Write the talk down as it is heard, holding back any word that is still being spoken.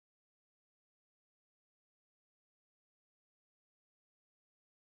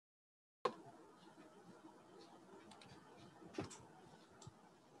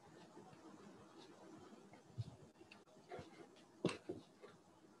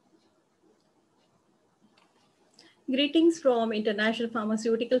Greetings from International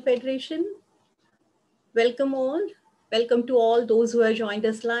Pharmaceutical Federation. Welcome all. Welcome to all those who have joined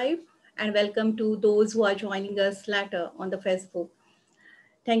us live and welcome to those who are joining us later on the Facebook.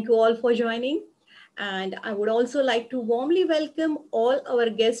 Thank you all for joining. And I would also like to warmly welcome all our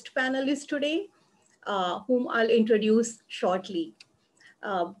guest panelists today, whom I'll introduce shortly.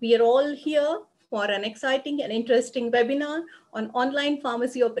 We are all here for an exciting and interesting webinar on online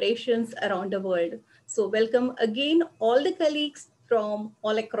pharmacy operations around the world. So welcome again all the colleagues from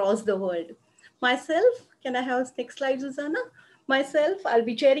all across the world. Myself, can I have next slide, Susanna? Myself, I'll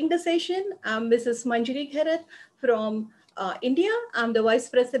be chairing the session. I'm Mrs. Manjari Gharat from India. I'm the Vice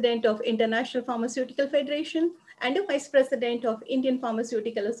President of International Pharmaceutical Federation and the Vice President of Indian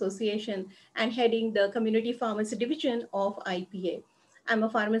Pharmaceutical Association and heading the Community Pharmacy Division of IPA. I'm a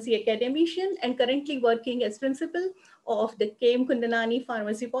pharmacy academician and currently working as principal of the K.M. Kundanani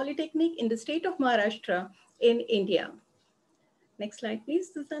Pharmacy Polytechnic in the state of Maharashtra in India. Next slide,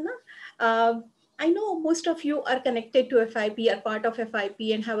 please, Susanna. I know most of you are connected to FIP, are part of FIP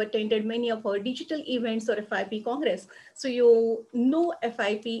and have attended many of our digital events or FIP Congress. So you know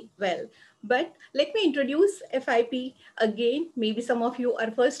FIP well. But let me introduce FIP again. Maybe some of you are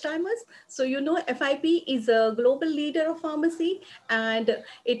first timers. So you know FIP is a global leader of pharmacy and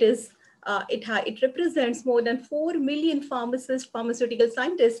it represents more than 4 million pharmacists, pharmaceutical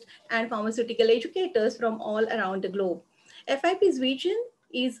scientists, and pharmaceutical educators from all around the globe. FIP's vision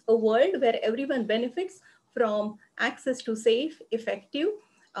is a world where everyone benefits from access to safe, effective,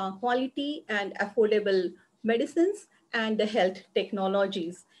 quality, and affordable medicines and the health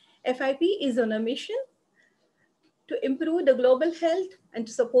technologies. FIP is on a mission to improve the global health and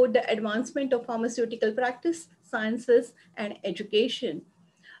to support the advancement of pharmaceutical practice, sciences, and education.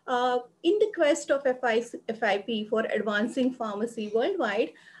 In the quest of FIP for advancing pharmacy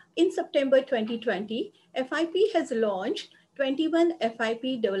worldwide, in September 2020, FIP has launched 21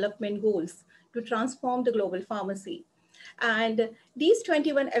 FIP development goals to transform the global pharmacy. And these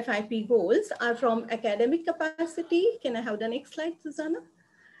 21 FIP goals are from academic capacity. Can I have the next slide, Susanna?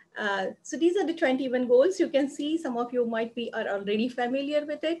 So these are the 21 goals. You can see some of you are already familiar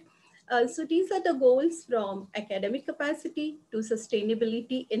with it. So these are the goals from academic capacity to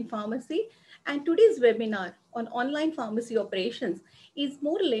sustainability in pharmacy. And today's webinar on online pharmacy operations is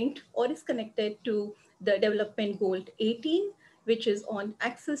more linked or is connected to the development goal 18, which is on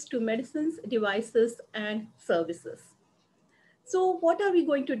access to medicines, devices, and services. So what are we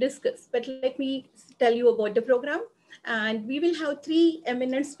going to discuss? But let me tell you about the program. And we will have 3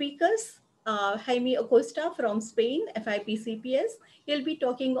 eminent speakers. Jaime Acosta from Spain, FIP CPS. He'll be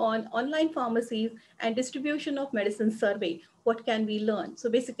talking on online pharmacies and distribution of medicine survey. What can we learn? So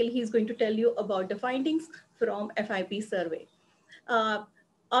basically, he's going to tell you about the findings from FIP survey.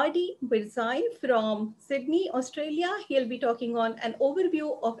 Adi Birzai from Sydney, Australia. He'll be talking on an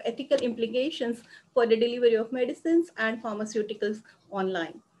overview of ethical implications for the delivery of medicines and pharmaceuticals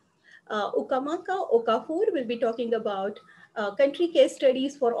online. Ukamaka Okafor will be talking about country case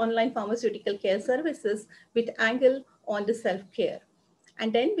studies for online pharmaceutical care services with angle on the self-care.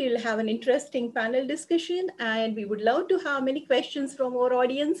 And then we will have an interesting panel discussion and we would love to have many questions from our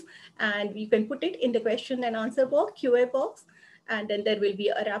audience and you can put it in the question and answer box, QA box, and then there will be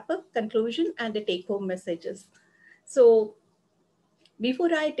a wrap-up, conclusion, and the take-home messages. So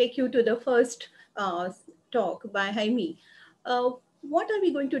before I take you to the first talk by Jaime, what are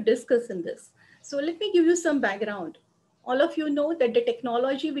we going to discuss in this? So let me give you some background. All of you know that the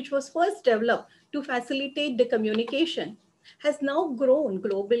technology which was first developed to facilitate the communication has now grown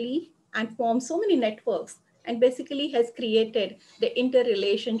globally and formed so many networks and basically has created the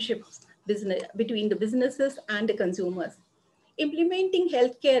interrelationships between the businesses and the consumers. Implementing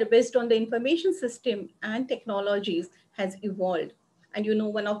healthcare based on the information system and technologies has evolved. And you know,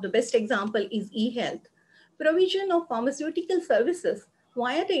 one of the best example is e-health. Provision of pharmaceutical services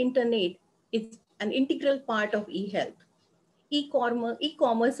via the internet is an integral part of e-health.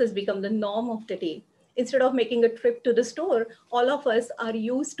 E-commerce has become the norm of the day. Instead of making a trip to the store, all of us are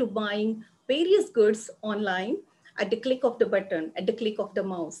used to buying various goods online at the click of the button, at the click of the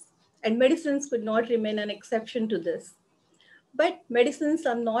mouse. And medicines could not remain an exception to this. But medicines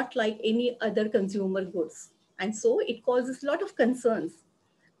are not like any other consumer goods. And so it causes a lot of concerns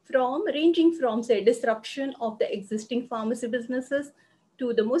ranging from, say, disruption of the existing pharmacy businesses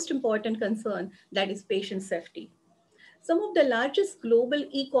to the most important concern, that is patient safety. Some of the largest global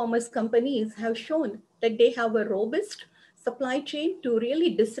e-commerce companies have shown that they have a robust supply chain to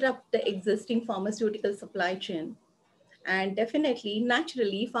really disrupt the existing pharmaceutical supply chain. And definitely,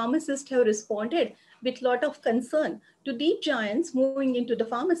 naturally, pharmacists have responded with a lot of concern to these giants moving into the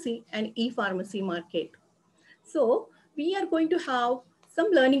pharmacy and e-pharmacy market. So we are going to have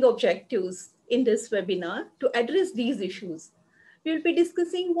some learning objectives in this webinar to address these issues. We will be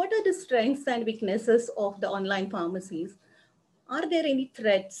discussing what are the strengths and weaknesses of the online pharmacies. Are there any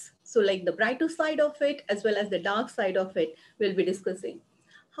threats? So like the brighter side of it as well as the dark side of it, we'll be discussing.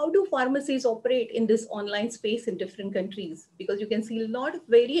 How do pharmacies operate in this online space in different countries? Because you can see a lot of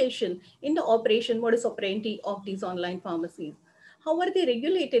variation in the operation modus operandi of these online pharmacies. How are they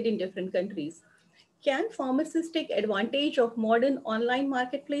regulated in different countries? Can pharmacists take advantage of modern online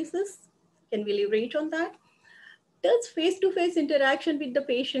marketplaces? Can we leverage on that? Does face-to-face interaction with the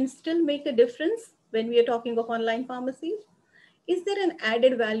patient still make a difference when we are talking of online pharmacies? Is there an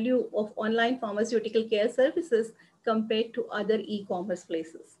added value of online pharmaceutical care services compared to other e-commerce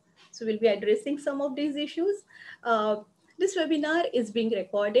places? So we'll be addressing some of these issues. Uh, this webinar is being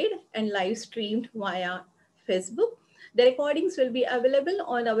recorded and live streamed via Facebook. The recordings will be available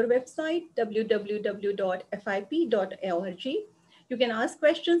on our website, www.fip.org. You can ask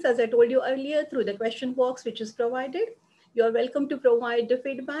questions, as I told you earlier, through the question box which is provided. You are welcome to provide the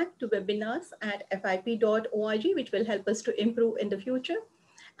feedback to webinars at fip.org, which will help us to improve in the future.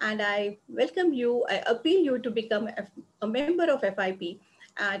 And I welcome you, I appeal you to become a member of FIP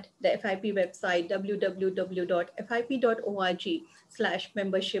at the FIP website,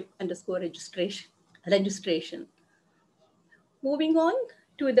 www.fip.org/membership_registration. Moving on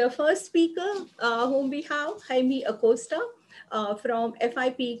to the first speaker, whom we have, Jaime Acosta from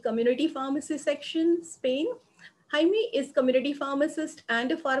FIP Community Pharmacy Section, Spain. Jaime is community pharmacist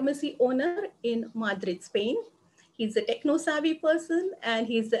and a pharmacy owner in Madrid, Spain. He's a techno-savvy person, and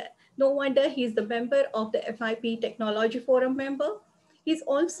no wonder he's the member of the FIP Technology Forum member. He's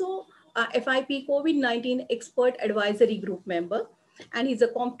also a FIP COVID-19 Expert Advisory Group member, and he's a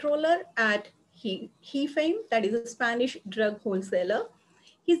comptroller at HEFAME, that is a Spanish drug wholesaler.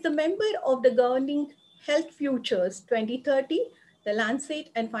 He's the member of the governing Health Futures 2030, the Lancet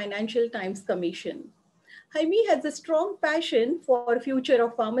and Financial Times Commission. Jaime has a strong passion for future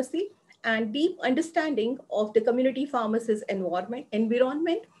of pharmacy and deep understanding of the community pharmacist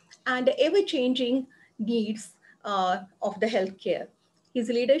environment and the ever-changing needs of the healthcare. His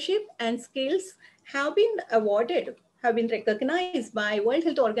leadership and skills have been recognized by World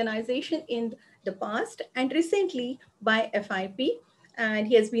Health Organization in the past and recently by FIP, and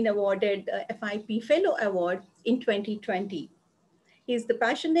he has been awarded the FIP Fellow Award in 2020. He's the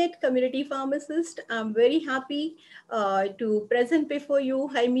passionate community pharmacist. I'm very happy to present before you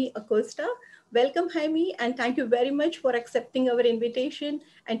Jaime Acosta. Welcome, Jaime, and thank you very much for accepting our invitation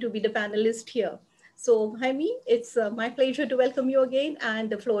and to be the panelist here. So, Jaime, it's my pleasure to welcome you again,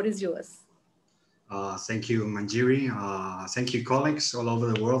 and the floor is yours. Thank you, Manjiri. Thank you, colleagues all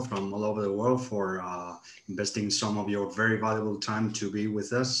over the world, for investing some of your very valuable time to be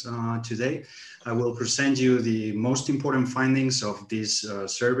with us today. I will present you the most important findings of this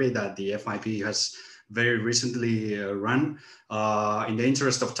survey that the FIP has very recently run. In the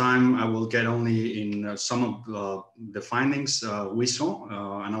interest of time, I will get only in some of the findings we saw,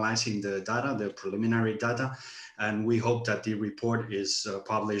 analyzing the data, the preliminary data, and we hope that the report is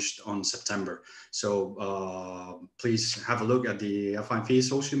published on September. So please have a look at the FIP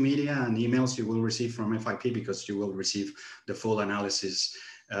social media and emails you will receive from FIP, because you will receive the full analysis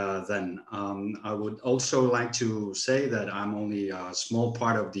then. I would also like to say that I'm only a small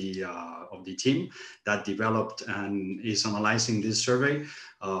part of the team that developed and is analyzing this survey.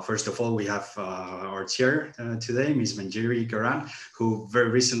 First of all, we have our chair today, Ms. Manjiri Garan, who very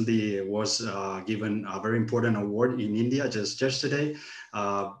recently was given a very important award in India just yesterday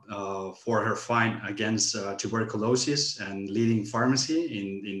for her fight against tuberculosis and leading pharmacy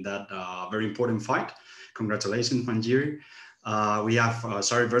in that very important fight. Congratulations, Manjiri. We have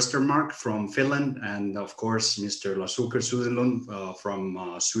Sari Westermark from Finland, and of course, Mr. Lasuker Sudenlund from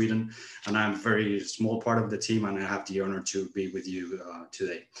Sweden. And I'm a very small part of the team, and I have the honor to be with you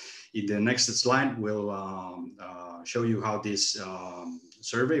today. In the next slide, we'll show you how this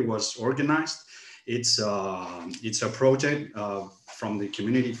survey was organized. It's a project from the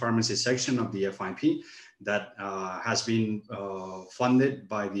community pharmacy section of the FIP that has been funded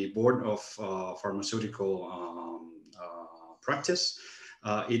by the Board of Pharmaceutical Practice.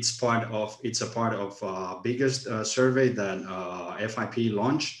 It's a part of biggest survey that FIP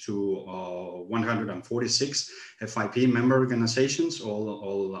launched to 146 FIP member organizations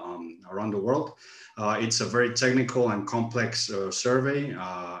all around the world. It's a very technical and complex survey,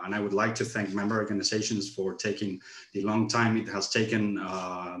 and I would like to thank member organizations for taking the long time it has taken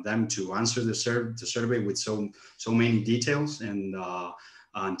them to answer the survey with so many details. And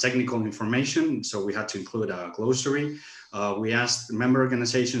technical information, so we had to include a glossary. We asked member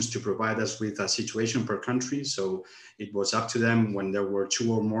organizations to provide us with a situation per country, so it was up to them when there were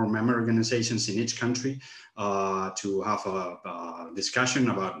 2 or more member organizations in each country to have a discussion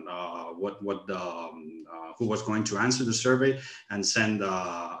about who was going to answer the survey and send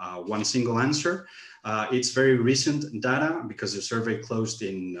one single answer. It's very recent data because the survey closed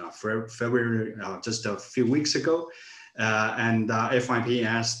in February, just a few weeks ago. And FIP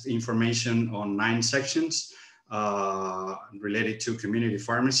asked information on 9 sections related to community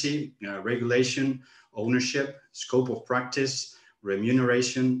pharmacy, regulation, ownership, scope of practice,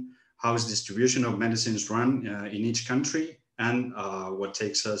 remuneration, how is distribution of medicines run in each country, and what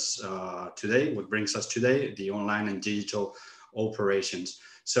takes us today, what brings us today, the online and digital operations.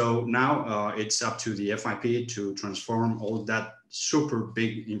 So now it's up to the FIP to transform all that super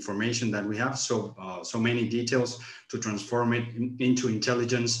big information that we have, so many details, to transform it into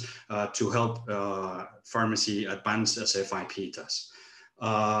intelligence to help pharmacy advance as FIP does.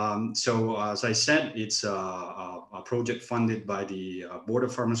 So as I said, it's a project funded by the Board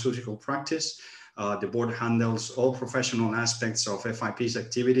of Pharmaceutical Practice. The board handles all professional aspects of FIP's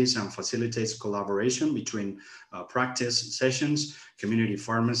activities and facilitates collaboration between practice sessions, community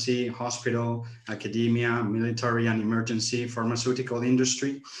pharmacy, hospital, academia, military and emergency pharmaceutical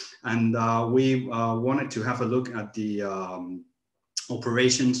industry. And we wanted to have a look at the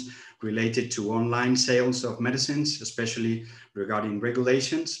operations related to online sales of medicines, especially regarding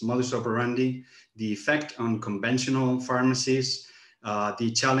regulations, modus operandi, the effect on conventional pharmacies,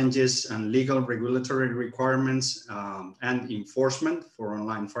 the challenges and legal regulatory requirements and enforcement for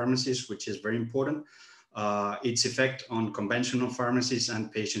online pharmacies, which is very important, its effect on conventional pharmacies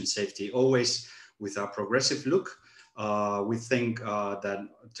and patient safety, always with a progressive look. We think that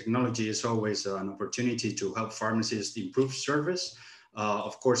technology is always an opportunity to help pharmacists improve service.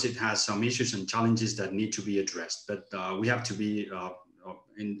 Of course, it has some issues and challenges that need to be addressed, but we have to be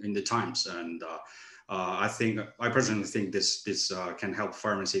in the times. And I personally think this can help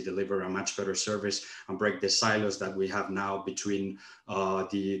pharmacy deliver a much better service and break the silos that we have now between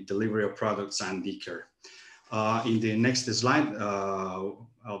the delivery of products and the care. In the next slide,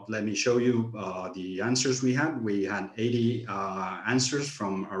 let me show you the answers we had. We had 80 answers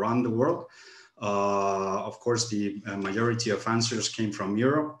from around the world. Of course, the majority of answers came from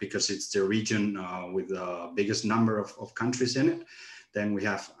Europe because it's the region with the biggest number of countries in it. Then we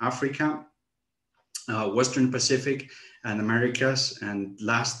have Africa, Western Pacific and Americas, and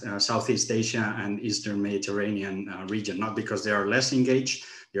last Southeast Asia and Eastern Mediterranean region, not because they are less engaged,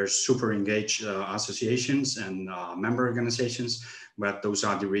 they're super engaged associations and member organizations, but those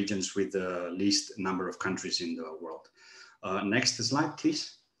are the regions with the least number of countries in the world. Next slide,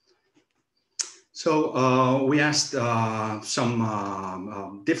 please. So we asked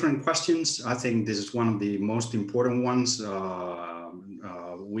some different questions. I think this is one of the most important ones.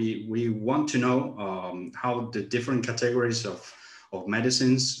 We want to know how the different categories of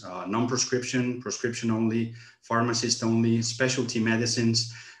medicines, non-prescription, prescription only, pharmacist only, specialty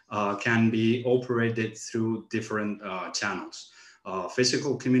medicines can be operated through different channels.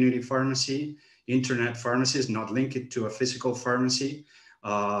 Physical community pharmacy, internet pharmacies not linked to a physical pharmacy,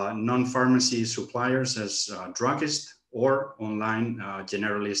 non-pharmacy suppliers as druggists, or online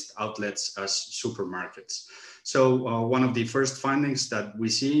generalist outlets as supermarkets. So one of the first findings that we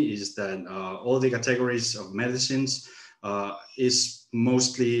see is that all the categories of medicines is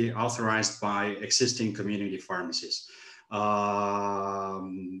mostly authorized by existing community pharmacies.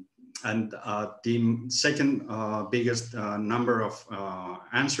 And the second biggest number of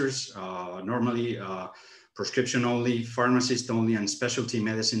answers, normally prescription only, pharmacist only, and specialty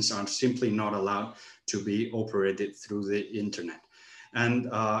medicines are simply not allowed to be operated through the internet. And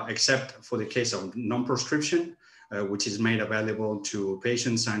except for the case of non-prescription, which is made available to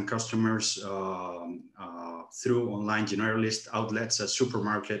patients and customers through online generalist outlets as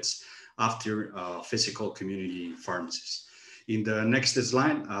supermarkets after physical community pharmacies. In the next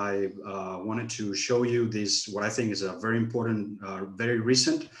slide, I wanted to show you this, what I think is a very important, very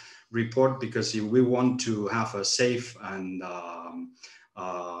recent report, because if we want to have a safe and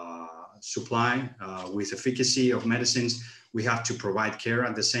supply with efficacy of medicines, we have to provide care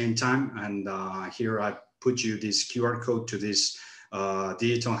at the same time. And here I put you this QR code to this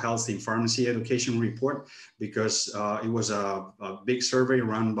digital health in pharmacy education report, because it was a big survey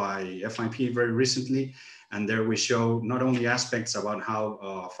run by FIP very recently. And there we show not only aspects about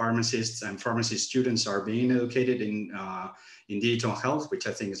how pharmacists and pharmacy students are being educated in in digital health, which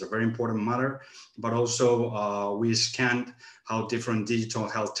I think is a very important matter, but also we scanned how different digital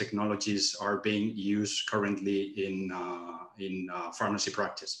health technologies are being used currently in pharmacy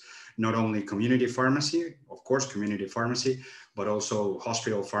practice. Not only community pharmacy, of course, community pharmacy, but also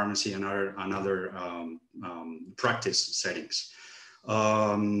hospital pharmacy and other practice settings.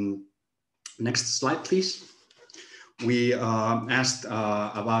 Next slide, please. We asked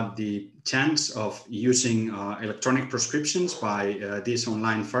about the chance of using electronic prescriptions by these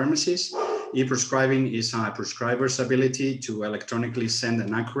online pharmacies. E-prescribing is a prescriber's ability to electronically send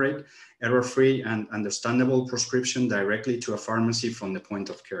an accurate, error-free, and understandable prescription directly to a pharmacy from the point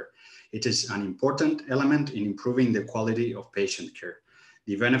of care. It is an important element in improving the quality of patient care.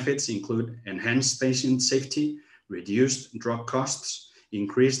 The benefits include enhanced patient safety, reduced drug costs,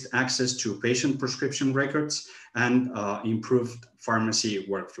 increased access to patient prescription records, and improved pharmacy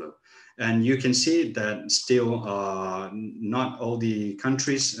workflow. And you can see that still not all the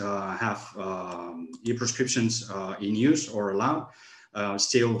countries have e-prescriptions in use or allowed.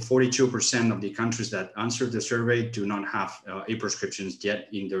 Still 42% of the countries that answered the survey do not have e-prescriptions yet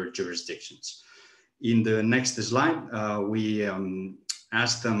in their jurisdictions. In the next slide, we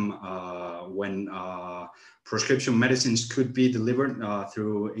asked them when prescription medicines could be delivered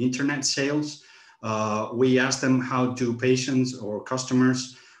through internet sales. We asked them, how do patients or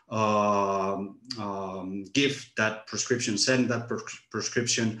customers give that prescription, send that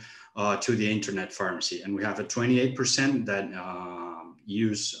prescription to the internet pharmacy? And we have a 28% that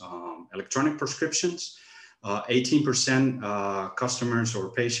use electronic prescriptions. 18% customers or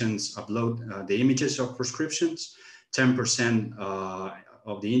patients upload the images of prescriptions. 10%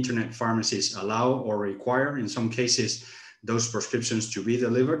 of the internet pharmacies allow or require, in some cases, those prescriptions to be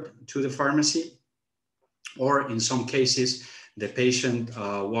delivered to the pharmacy. Or in some cases, the patient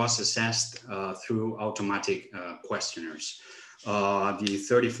was assessed through automatic questionnaires. The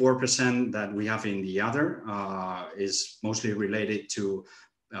 34% that we have in the other is mostly related to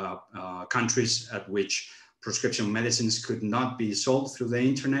countries at which prescription medicines could not be sold through the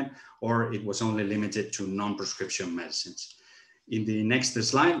internet, or it was only limited to non-prescription medicines. In the next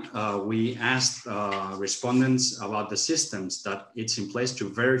slide, we asked respondents about the systems that it's in place to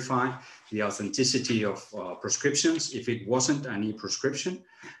verify the authenticity of prescriptions if it wasn't an e-prescription.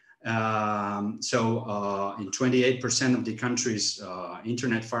 So in 28% of the countries,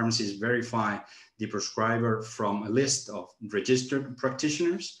 internet pharmacies verify the prescriber from a list of registered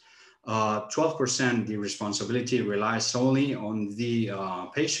practitioners. 12% the responsibility relies solely on the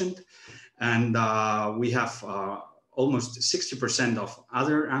patient. And we have almost 60% of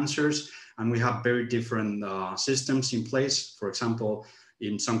other answers, and we have very different systems in place. For example,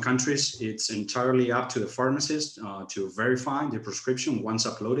 in some countries, it's entirely up to the pharmacist to verify the prescription once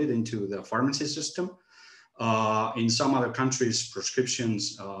uploaded into the pharmacy system. In some other countries,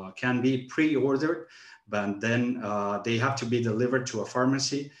 prescriptions can be pre-ordered, but then they have to be delivered to a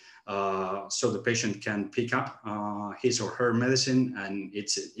pharmacy so the patient can pick up his or her medicine, and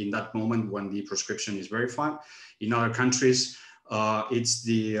it's in that moment when the prescription is verified. In other countries, it's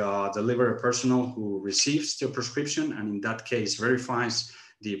the delivery personnel who receives the prescription, and in that case verifies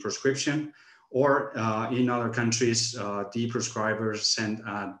the prescription. Or in other countries, the prescribers send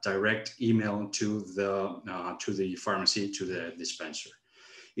a direct email to the pharmacy, to the dispenser.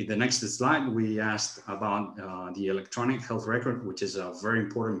 In the next slide, we asked about the electronic health record, which is a very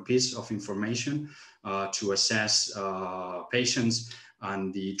important piece of information to assess patients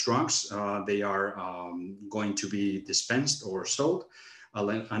and the drugs they are going to be dispensed or sold.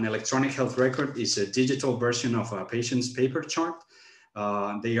 An electronic health record is a digital version of a patient's paper chart.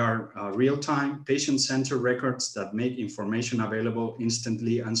 They are real-time, patient-centered records that make information available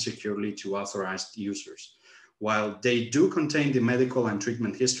instantly and securely to authorized users. While they do contain the medical and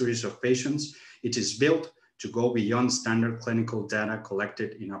treatment histories of patients, it is built to go beyond standard clinical data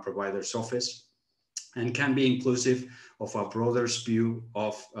collected in a provider's office and can be inclusive of a broader view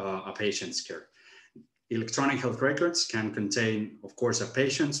of a patient's care. Electronic health records can contain, of course, a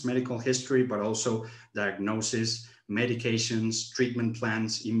patient's medical history, but also diagnosis, medications, treatment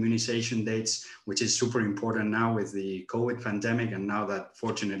plans, immunization dates, which is super important now with the COVID pandemic, and now that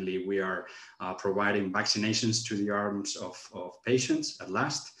fortunately we are providing vaccinations to the arms of patients at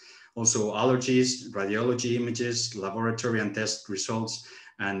last. Also allergies, radiology images, laboratory and test results,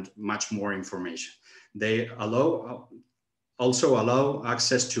 and much more information. They also allow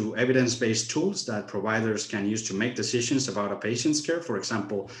access to evidence-based tools that providers can use to make decisions about a patient's care. For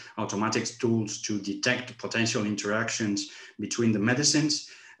example, automatic tools to detect potential interactions between the medicines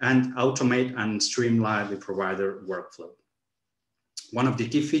and automate and streamline the provider workflow. One of the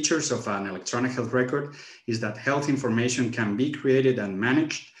key features of an electronic health record is that health information can be created and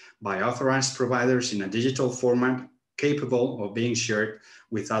managed by authorized providers in a digital format capable of being shared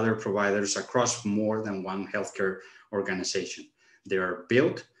with other providers across more than one healthcare organization. They are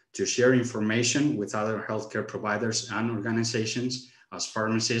built to share information with other healthcare providers and organizations as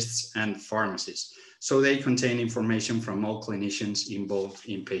pharmacists and pharmacies. So they contain information from all clinicians involved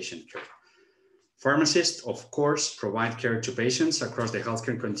in patient care. Pharmacists, of course, provide care to patients across the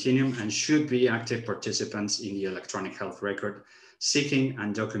healthcare continuum and should be active participants in the electronic health record, seeking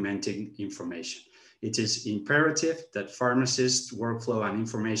and documenting information. It is imperative that pharmacists' workflow and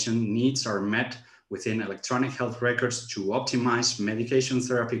information needs are met within electronic health records to optimize medication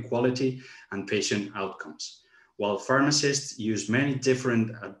therapy quality and patient outcomes. While pharmacists use many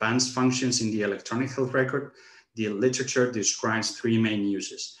different advanced functions in the electronic health record, the literature describes three main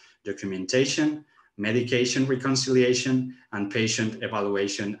uses: documentation, medication reconciliation, and patient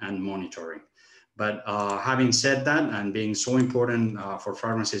evaluation and monitoring. But having said that, and being so important for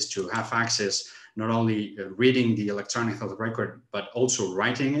pharmacists to have access, not only reading the electronic health record, but also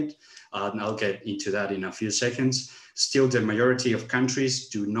writing it, and I'll get into that in a few seconds, still the majority of countries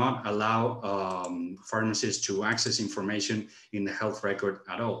do not allow pharmacists to access information in the health record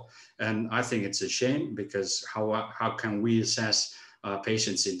at all. And I think it's a shame, because how can we assess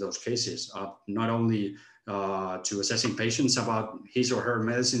patients in those cases, not only to assessing patients about his or her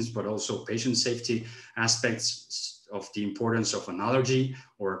medicines, but also patient safety aspects of the importance of an allergy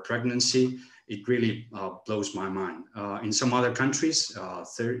or a pregnancy. It really blows my mind. In some other countries,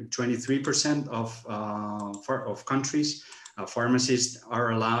 23% of countries, pharmacists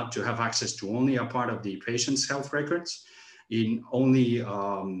are allowed to have access to only a part of the patient's health records. In only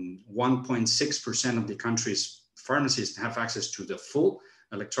 1.6% of the countries, pharmacists have access to the full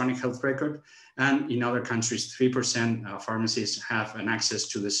electronic health record. And in other countries, 3% pharmacists have an access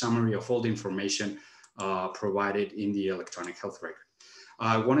to the summary of all the information provided in the electronic health record.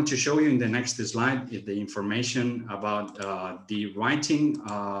 I wanted to show you in the next slide the information about the writing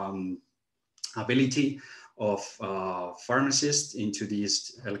ability of pharmacists into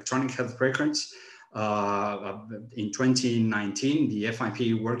these electronic health records. In 2019, the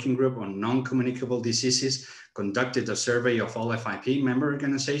FIP Working Group on Non-Communicable Diseases conducted a survey of all FIP member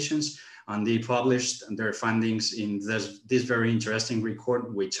organizations, and they published their findings in this very interesting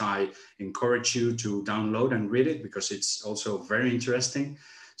report, which I encourage you to download and read it, because it's also very interesting.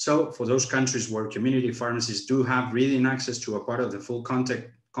 So for those countries where community pharmacies do have reading access to a part of the full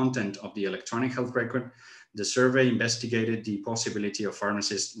content of the electronic health record, the survey investigated the possibility of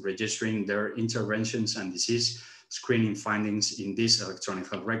pharmacists registering their interventions and disease screening findings in this electronic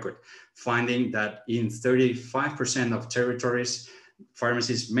health record, finding that in 35% of territories,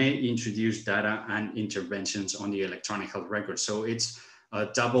 pharmacies may introduce data and interventions on the electronic health record. So it's a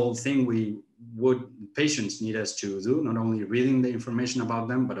double thing patients need us to do, not only reading the information about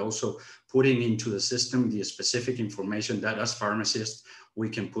them, but also putting into the system the specific information that as pharmacists, we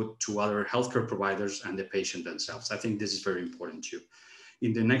can put to other healthcare providers and the patient themselves. I think this is very important too.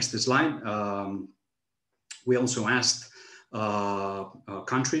 In the next slide, we also asked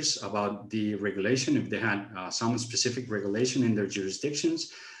countries about the regulation, if they had some specific regulation in their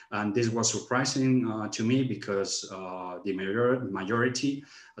jurisdictions. And this was surprising to me, because the majority,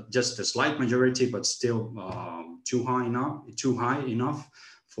 just a slight majority, but still too high enough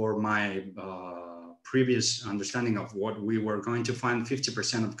for my previous understanding of what we were going to find.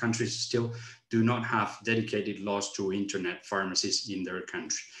 50% of countries still do not have dedicated laws to internet pharmacies in their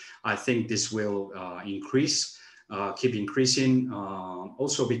country. I think this will keep increasing,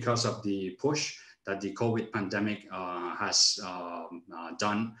 also because of the push that the COVID pandemic has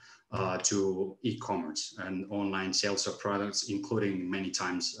done to e-commerce and online sales of products, including many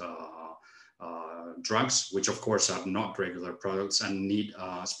times drugs, which of course are not regular products and need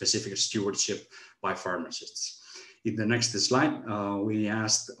specific stewardship by pharmacists. In the next slide, we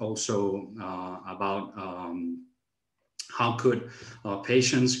asked also about how could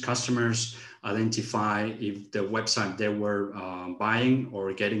patients, customers identify if the website they were buying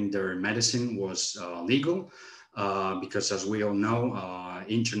or getting their medicine was legal. Because as we all know,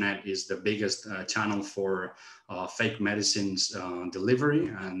 internet is the biggest channel for fake medicines delivery,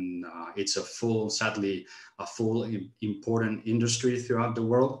 and it's sadly a full important industry throughout the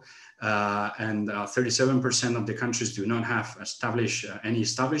world. And 37% of the countries do not have any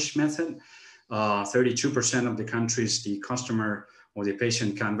established method. 32% of the countries, the customer or the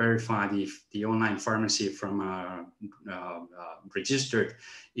patient can verify the online pharmacy from registered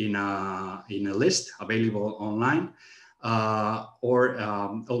in a list available online. or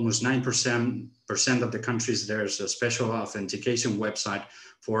almost 9% of the countries, there's a special authentication website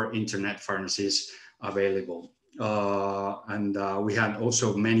for internet pharmacies available. We had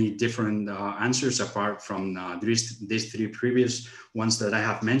also many different answers apart from these three previous ones that I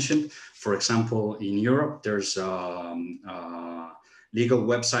have mentioned. For example, in Europe, there's legal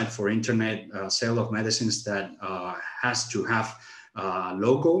website for internet sale of medicines that has to have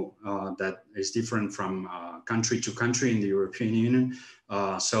logo that is different from country to country in the European Union.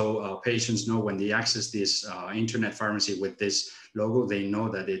 So patients know when they access this internet pharmacy with this logo, they know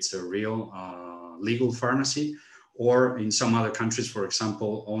that it's a real legal pharmacy. Or in some other countries, for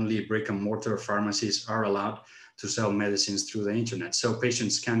example, only brick and mortar pharmacies are allowed to sell medicines through the internet. So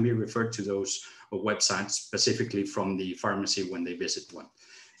patients can be referred to those websites specifically from the pharmacy when they visit one.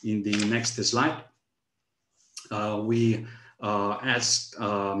 In the next slide, we asked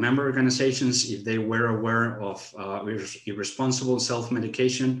member organizations if they were aware of irresponsible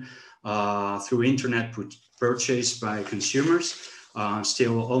self-medication through internet purchase by consumers.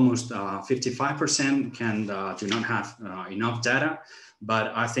 Still almost 55% do not have enough data,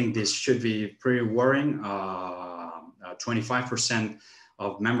 but I think this should be pretty worrying. 25%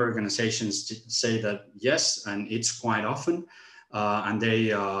 of member organizations say that yes, and it's quite often. And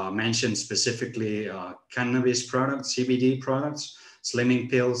they mentioned specifically cannabis products, CBD products, slimming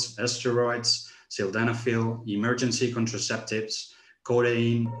pills, steroids, sildenafil, emergency contraceptives,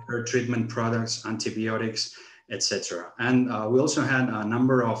 codeine, hair treatment products, antibiotics, etc. And we also had a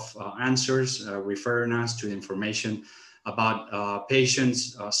number of answers referring us to information about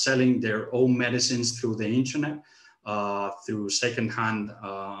patients selling their own medicines through the internet, through secondhand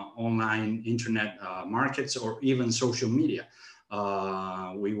online internet markets, or even social media.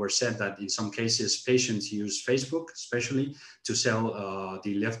 We were said that in some cases, patients use Facebook, especially to sell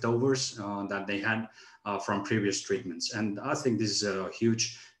the leftovers that they had from previous treatments. And I think this is a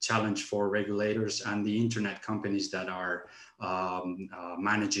huge challenge for regulators and the internet companies that are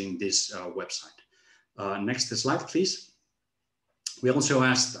managing this website. Next slide, please. We also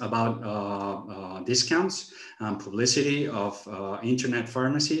asked about discounts and publicity of internet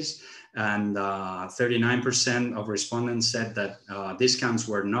pharmacies, and 39% of respondents said that discounts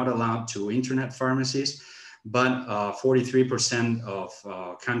were not allowed to internet pharmacies, but 43% of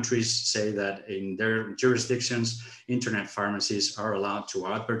countries say that in their jurisdictions, internet pharmacies are allowed to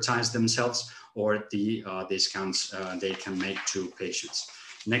advertise themselves or the discounts they can make to patients.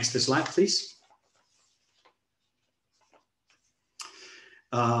 Next slide, please.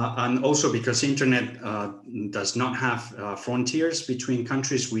 And also because internet does not have frontiers between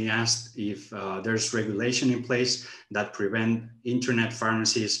countries, we asked if there's regulation in place that prevent internet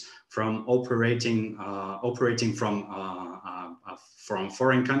pharmacies from operating from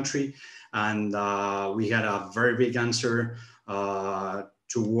foreign country. And we had a very big answer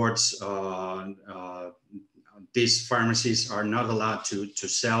towards these pharmacies are not allowed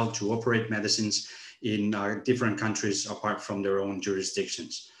to operate medicines in different countries apart from their own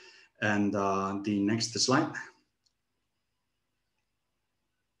jurisdictions. And the next slide.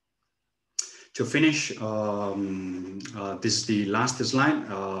 To finish, this is the last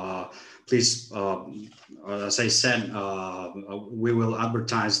slide. Please, as I said, we will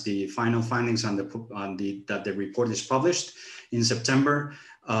advertise the final findings that the report is published in September.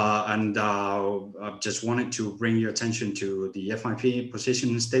 I just wanted to bring your attention to the FIP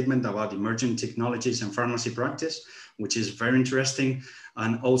position statement about emerging technologies and pharmacy practice, which is very interesting,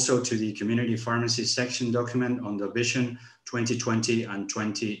 and also to the community pharmacy section document on the vision 2020 and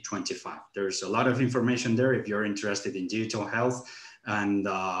 2025. There's a lot of information there if you're interested in digital health and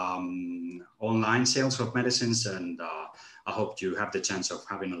online sales of medicines, and I hope you have the chance of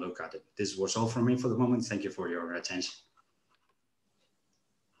having a look at it. This was all from me for the moment. Thank you for your attention.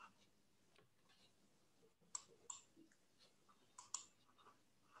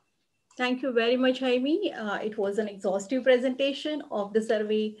 Thank you very much, Jaime. It was an exhaustive presentation of the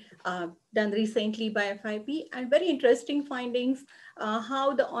survey done recently by FIP, and very interesting findings,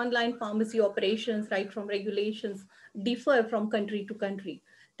 how the online pharmacy operations, right from regulations, differ from country to country.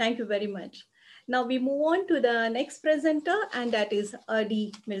 Thank you very much. Now we move on to the next presenter, and that is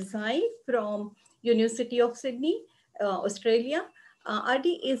Adi Mirzai from University of Sydney, Australia.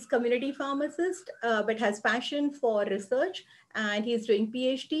 Adi is community pharmacist, but has passion for research, and he's doing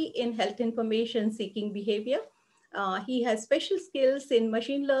PhD in health information seeking behavior. He has special skills in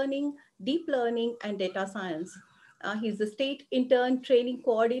machine learning, deep learning, and data science. He's the state intern training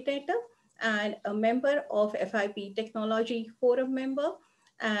coordinator and a member of FIP Technology Forum member,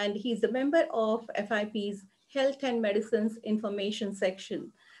 and he's a member of FIP's Health and Medicines Information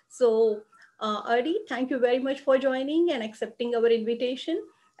section. So Ardi, thank you very much for joining and accepting our invitation.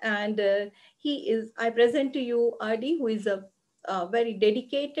 And I present to you Ardi, who is a very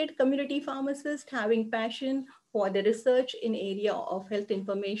dedicated community pharmacist having passion for the research in area of health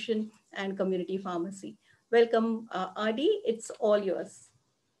information and community pharmacy. Welcome, Ardi, it's all yours.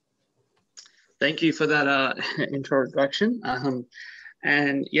 Thank you for that introduction.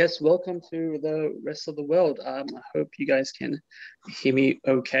 And yes, welcome to the rest of the world. I hope you guys can hear me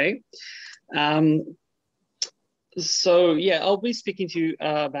okay. So yeah, I'll be speaking to you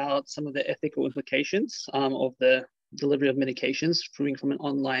about some of the ethical implications of the delivery of medications coming from an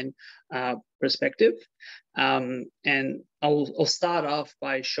online perspective. And I'll start off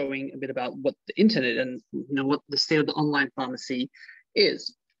by showing a bit about what the internet and what the state of the online pharmacy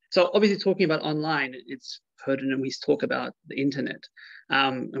is. So obviously talking about online, it's pertinent we talk about the internet.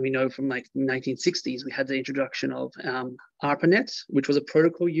 And we know from like the 1960s, we had the introduction of ARPANET, which was a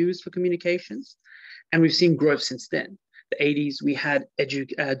protocol used for communications. And we've seen growth since then. The 80s, we had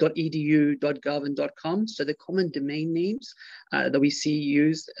 .edu, .gov, and .com. So the common domain names that we see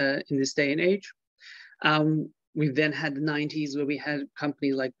used in this day and age. We've then had the 90s where we had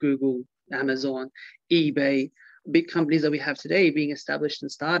companies like Google, Amazon, eBay, big companies that we have today being established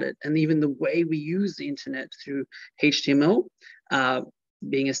and started. And even the way we use the internet through HTML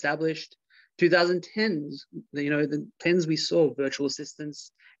being established. 2010s, the trends we saw, virtual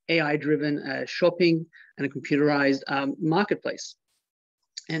assistants, AI-driven shopping, and a computerized marketplace.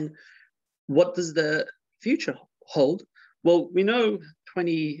 And what does the future hold? Well, we know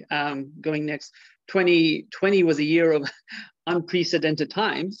 2020 was a year of unprecedented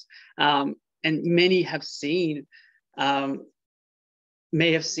times, and many have seen,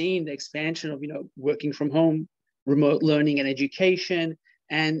 may have seen the expansion of working from home, remote learning and education,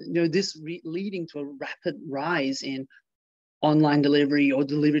 and this leading to a rapid rise in online delivery or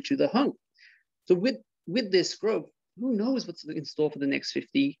delivery to the home. So with this growth, who knows what's in store for the next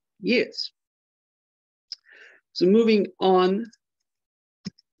 50 years? So moving on,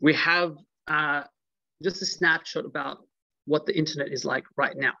 we have just a snapshot about what the internet is like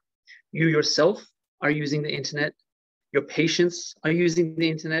right now. You yourself are using the internet, your patients are using the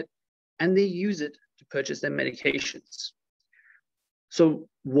internet, and they use it to purchase their medications. So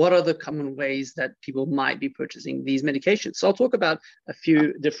what are the common ways that people might be purchasing these medications? So I'll talk about a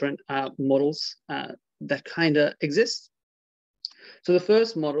few different models that kind of exist. So the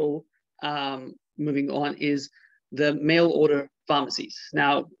first model, moving on, is the mail order pharmacies.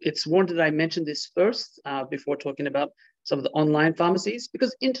 Now, it's warranted that I mention this first before talking about some of the online pharmacies,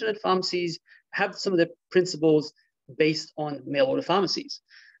 because internet pharmacies have some of the principles based on mail order pharmacies.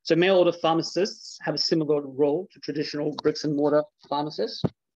 So mail order pharmacists have a similar role to traditional bricks and mortar pharmacists.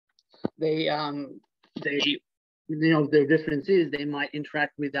 Their difference is they might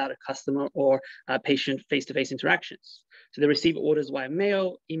interact without a customer or a patient face-to-face interactions. So they receive orders via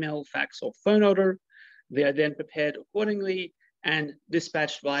mail, email, fax, or phone order. They are then prepared accordingly and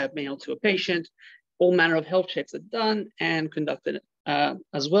dispatched via mail to a patient. All manner of health checks are done and conducted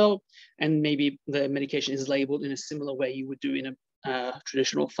as well. And maybe the medication is labeled in a similar way you would do in a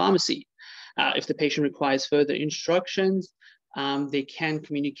traditional pharmacy. If the patient requires further instructions, they can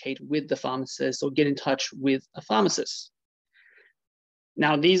communicate with the pharmacist or get in touch with a pharmacist.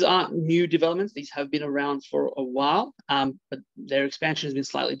 Now, these aren't new developments. These have been around for a while, but their expansion has been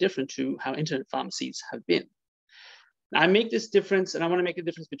slightly different to how internet pharmacies have been. Now, I make this difference, and I want to make a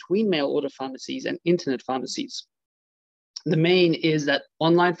difference between mail order pharmacies and internet pharmacies. The main is that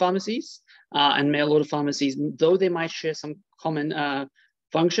online pharmacies and mail order pharmacies, though they might share some common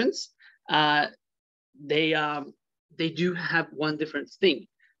functions, they do have one different thing.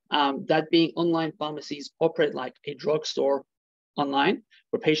 That being online pharmacies operate like a drugstore online,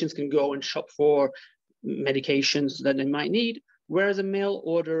 where patients can go and shop for medications that they might need, whereas a mail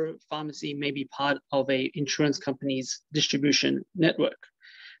order pharmacy may be part of an insurance company's distribution network.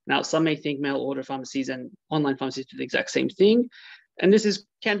 Now, some may think mail order pharmacies and online pharmacies do the exact same thing. And this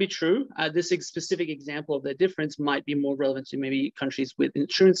can be true. This specific example of the difference might be more relevant to maybe countries with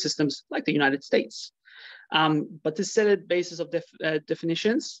insurance systems like the United States. But to set a basis of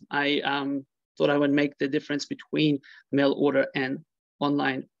definitions, I thought I would make the difference between mail order and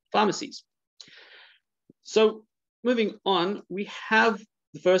online pharmacies. So moving on, we have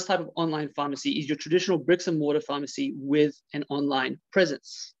the first type of online pharmacy is your traditional bricks and mortar pharmacy with an online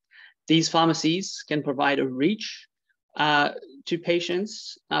presence. These pharmacies can provide a reach to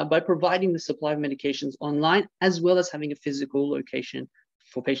patients by providing the supply of medications online, as well as having a physical location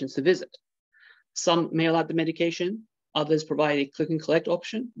for patients to visit. Some mail out the medication, others provide a click and collect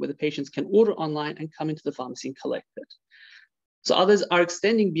option where the patients can order online and come into the pharmacy and collect it. So others are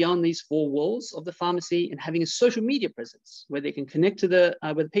extending beyond these four walls of the pharmacy and having a social media presence where they can connect to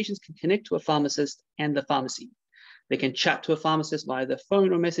where the patients can connect to a pharmacist and the pharmacy. They can chat to a pharmacist via their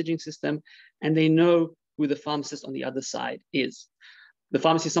phone or messaging system, and they know who the pharmacist on the other side is. The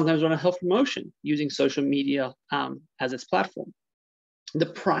pharmacies sometimes run a health promotion using social media as its platform. The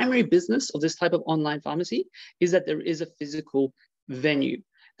primary business of this type of online pharmacy is that there is a physical venue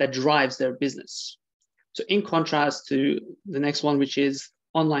that drives their business. So in contrast to the next one, which is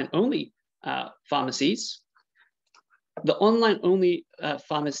online-only pharmacies, the online-only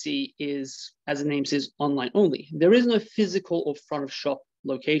pharmacy is, as the name says, online-only. There is no physical or front-of-shop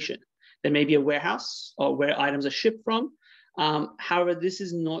location. There may be a warehouse or where items are shipped from. However, this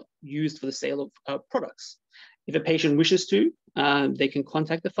is not used for the sale of products. If a patient wishes to, they can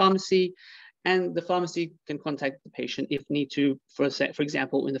contact the pharmacy, and the pharmacy can contact the patient if need to, for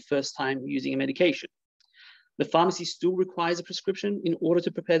example, in the first time using a medication. The pharmacy still requires a prescription in order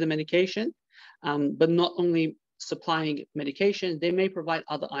to prepare the medication, but not only supplying medication, they may provide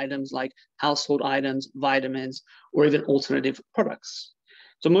other items like household items, vitamins, or even alternative products.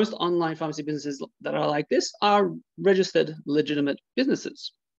 So most online pharmacy businesses that are like this are registered legitimate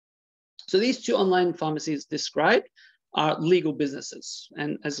businesses. So these two online pharmacies described are legal businesses.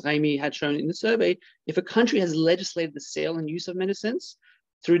 And as Raimi had shown in the survey, if a country has legislated the sale and use of medicines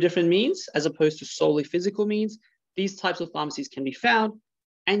through different means, as opposed to solely physical means, these types of pharmacies can be found.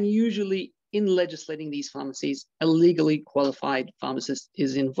 And usually in legislating these pharmacies, a legally qualified pharmacist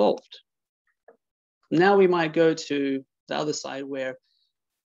is involved. Now we might go to the other side where,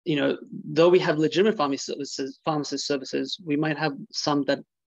 though we have legitimate pharmacist services, we might have some that,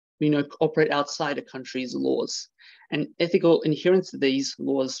 operate outside a country's laws. And ethical adherence to these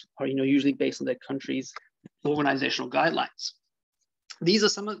laws are, usually based on their country's organizational guidelines. These are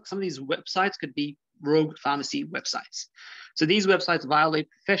some of these websites could be rogue pharmacy websites. So these websites violate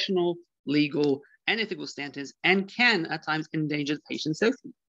professional, legal, and ethical standards and can at times endanger patient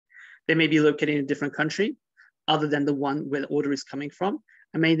safety. They may be located in a different country other than the one where the order is coming from,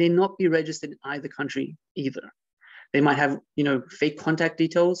 and may they not be registered in either country either. They might have, fake contact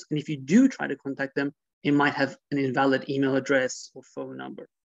details, and if you do try to contact them, it might have an invalid email address or phone number.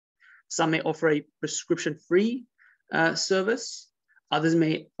 Some may offer a prescription-free service. Others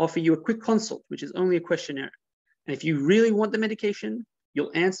may offer you a quick consult, which is only a questionnaire. And if you really want the medication,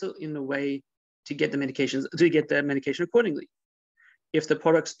 you'll answer in a way to get the medication accordingly. If the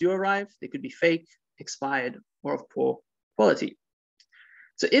products do arrive, they could be fake, expired, or of poor quality.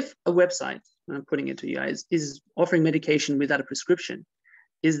 So if a website, and I'm putting it to you guys, is offering medication without a prescription,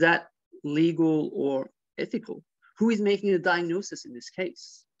 is that legal or ethical? Who is making the diagnosis in this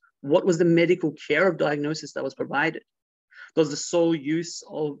case? What was the medical care of diagnosis that was provided? Does the sole use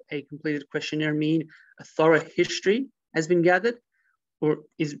of a completed questionnaire mean a thorough history has been gathered? Or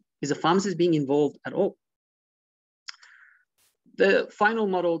is a pharmacist being involved at all? The final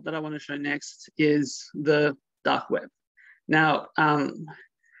model that I want to show next is the dark web. Now,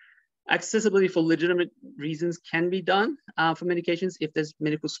 accessibility for legitimate reasons can be done for medications if there's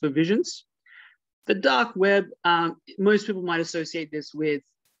medical supervisions. The dark web, most people might associate this with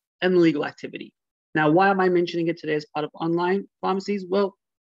an illegal activity. Now, why am I mentioning it today as part of online pharmacies? Well,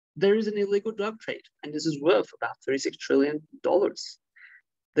 there is an illegal drug trade, and this is worth about $36 trillion.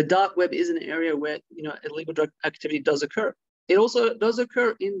 The dark web is an area where illegal drug activity does occur. It also does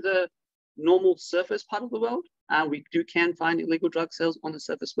occur in the normal surface part of the world. We can find illegal drug sales on the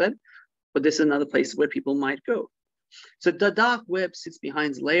surface web, but this is another place where people might go. So the dark web sits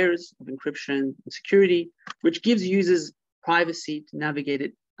behind layers of encryption and security, which gives users privacy to navigate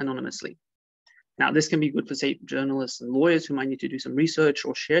it anonymously. Now, this can be good for, say, journalists and lawyers who might need to do some research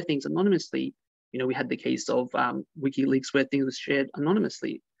or share things anonymously. We had the case of WikiLeaks where things were shared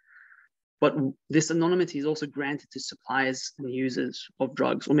anonymously. But this anonymity is also granted to suppliers and users of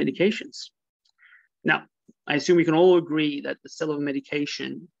drugs or medications. Now, I assume we can all agree that the sale of a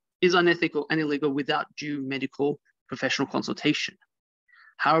medication is unethical and illegal without due medical professional consultation.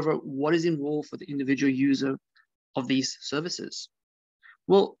 However, what is involved for the individual user of these services?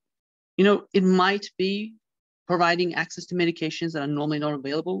 Well, it might be providing access to medications that are normally not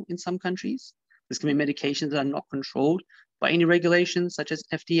available in some countries. This can be medications that are not controlled by any regulations such as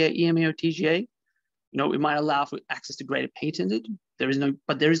FDA, EMA, or TGA. It might allow for access to greater patented.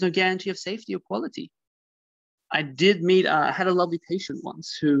 But there is no guarantee of safety or quality. I had a lovely patient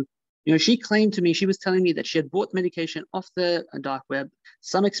once who, she claimed to me, she was telling me that she had bought medication off the dark web,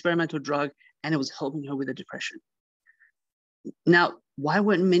 some experimental drug, and it was helping her with her depression. Now, why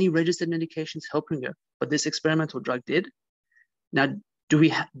weren't many registered medications helping her, but this experimental drug did? Now, we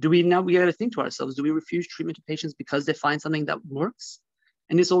got to think to ourselves, do we refuse treatment to patients because they find something that works?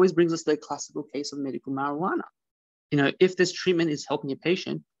 And this always brings us to the classical case of medical marijuana. If this treatment is helping a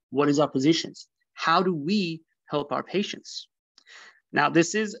patient, what is our positions? How do we help our patients? Now,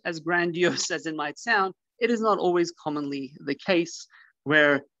 this is as grandiose as it might sound. It is not always commonly the case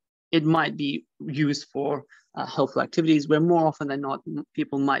where it might be used for helpful activities, where more often than not,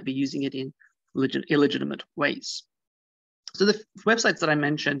 people might be using it in illegitimate ways. So the websites that I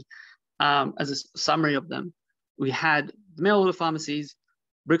mentioned, as a summary of them, we had the mail order pharmacies,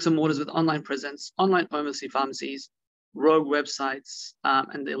 bricks and mortars with online presence, online pharmacies, rogue websites,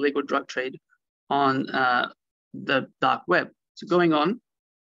 and the illegal drug trade on the dark web. So going on,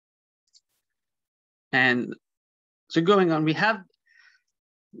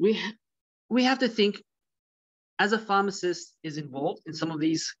 we have to think, as a pharmacist is involved in some of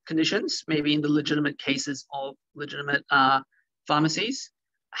these conditions, maybe in the legitimate cases of legitimate pharmacies,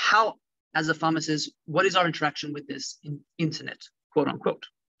 how, as a pharmacist, what is our interaction with this internet, quote unquote?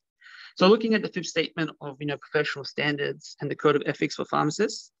 So looking at the fifth statement of professional standards and the code of ethics for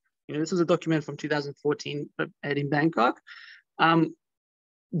pharmacists, this is a document from 2014 in Bangkok.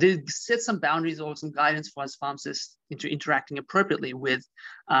 They set some boundaries or some guidance for us pharmacists into interacting appropriately with,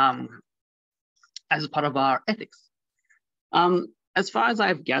 as part of our ethics. As far as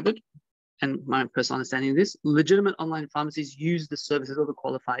I've gathered, and my personal understanding of this, legitimate online pharmacies use the services of a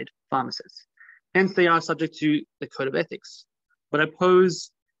qualified pharmacist. Hence, they are subject to the code of ethics. But I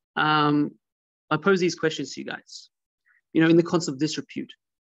pose these questions to you guys. In the concept of disrepute,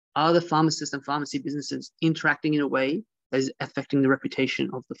 are the pharmacists and pharmacy businesses interacting in a way that is affecting the reputation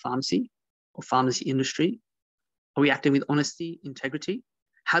of the pharmacy or pharmacy industry? Are we acting with honesty, integrity?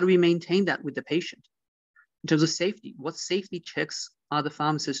 How do we maintain that with the patient? In terms of safety, what safety checks are the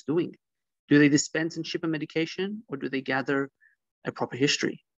pharmacists doing? Do they dispense and ship a medication, or do they gather a proper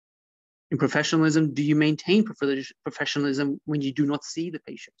history? In professionalism, do you maintain professionalism when you do not see the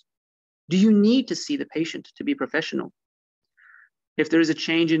patient? Do you need to see the patient to be professional? If there is a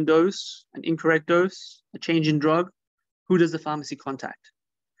change in dose, an incorrect dose, a change in drug, who does the pharmacy contact?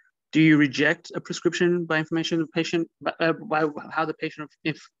 Do you reject a prescription by information of the patient, by how the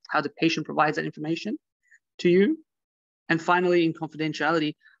patient provides that information to you? And finally, in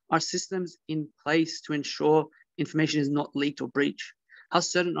confidentiality, are systems in place to ensure information is not leaked or breached? How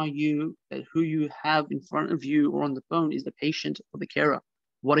certain are you that who you have in front of you or on the phone is the patient or the carer?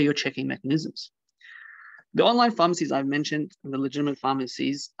 What are your checking mechanisms? The online pharmacies I've mentioned and the legitimate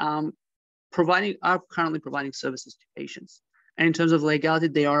pharmacies are currently providing services to patients. And in terms of legality,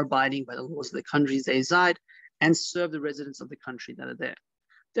 they are abiding by the laws of the countries they reside and serve the residents of the country that are there.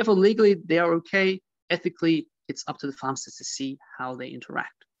 Therefore, legally, they are okay. Ethically, it's up to the pharmacist to see how they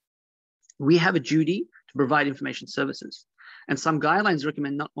interact. We have a duty to provide information services. And some guidelines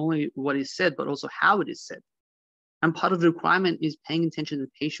recommend not only what is said, but also how it is said. And part of the requirement is paying attention to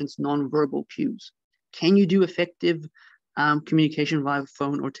the patient's nonverbal cues. Can you do effective communication via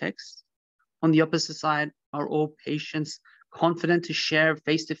phone or text? On the opposite side, are all patients confident to share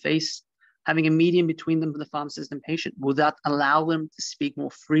face-to-face, having a medium between them, the pharmacist and patient? Will that allow them to speak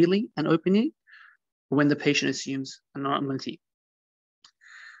more freely and openly when the patient assumes anonymity?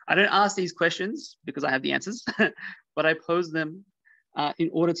 I don't ask these questions because I have the answers, but I pose them in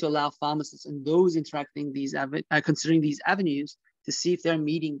order to allow pharmacists and those interacting considering these avenues to see if they're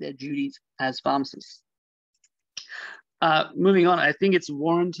meeting their duties as pharmacists. Moving on, I think it's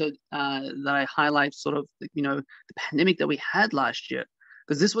warranted that I highlight sort of the pandemic that we had last year,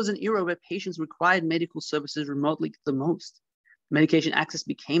 because this was an era where patients required medical services remotely the most. Medication access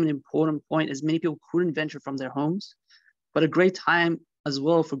became an important point as many people couldn't venture from their homes, but a great time as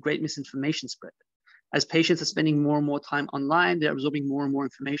well for great misinformation spread. As patients are spending more and more time online, they're absorbing more and more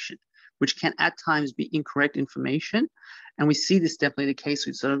information, which can at times be incorrect information. And we see this definitely the case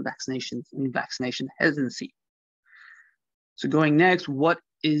with sort of vaccinations and vaccination hesitancy. So going next, what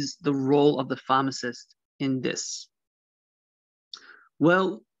is the role of the pharmacist in this?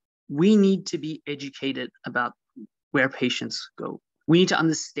 Well, we need to be educated about where patients go. We need to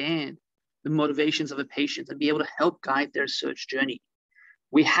understand the motivations of a patient and be able to help guide their search journey.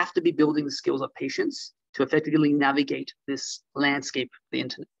 We have to be building the skills of patients to effectively navigate this landscape of the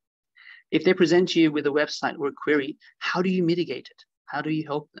internet. If they present to you with a website or a query, how do you mitigate it? How do you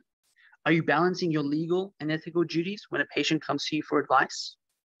help them? Are you balancing your legal and ethical duties when a patient comes to you for advice?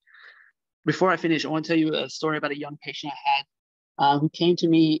 Before I finish, I want to tell you a story about a young patient I had who came to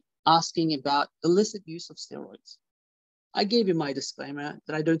me asking about illicit use of steroids. I gave him my disclaimer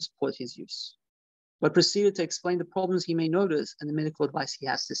that I don't support his use, but proceeded to explain the problems he may notice and the medical advice he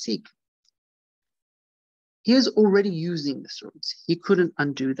has to seek. He is already using the steroids. He couldn't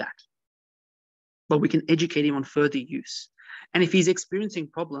undo that. But we can educate him on further use. And if he's experiencing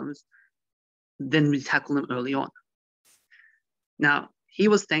problems, then we tackle them early on. Now, he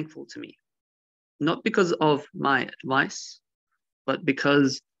was thankful to me, not because of my advice, but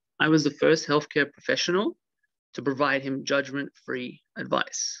because I was the first healthcare professional to provide him judgment-free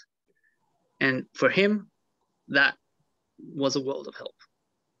advice. And for him, that was a world of help.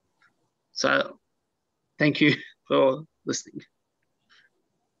 So thank you for listening.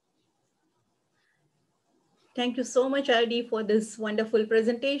 Thank you so much, Adi, for this wonderful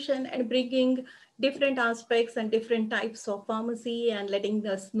presentation and bringing different aspects and different types of pharmacy and letting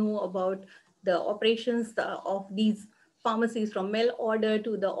us know about the operations of these pharmacies from mail order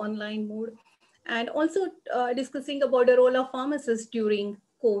to the online mode, and also discussing about the role of pharmacists during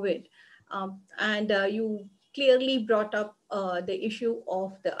COVID. You clearly brought up the issue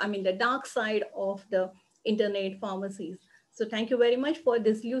of the dark side of the internet pharmacies. So thank you very much for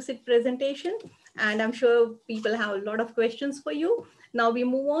this lucid presentation. And I'm sure people have a lot of questions for you. Now we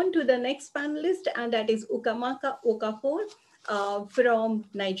move on to the next panelist, and that is Ukamaka Okafor from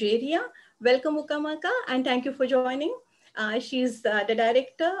Nigeria. Welcome, Ukamaka, and thank you for joining. She's the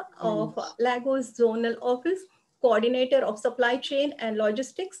director of Lagos Zonal Office, coordinator of supply chain and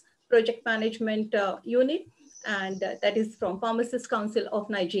logistics, project management unit, and that is from Pharmacists Council of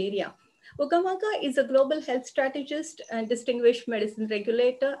Nigeria. Ukamaka is a global health strategist and distinguished medicine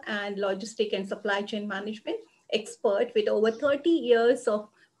regulator and logistic and supply chain management expert with over 30 years of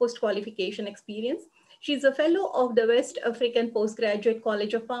post-qualification experience. She's a fellow of the West African Postgraduate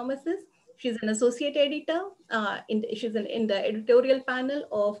College of Pharmacists. She's an associate editor. She's in the editorial panel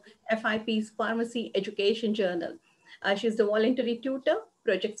of FIP's Pharmacy Education Journal. She's the voluntary tutor,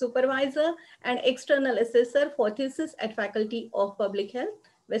 project supervisor, and external assessor for thesis at Faculty of Public Health,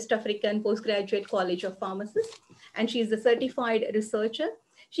 West African Postgraduate College of Pharmacists, and she is a certified researcher.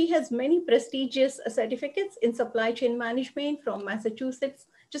 She has many prestigious certificates in supply chain management from Massachusetts,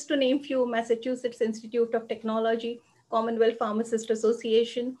 just to name few: Massachusetts Institute of Technology, Commonwealth Pharmacist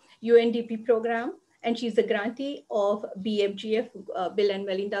Association, UNDP program, and she's a grantee of BMGF, Bill and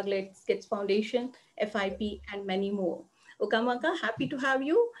Melinda Gates Foundation, FIP, and many more. Ukamaka, happy to have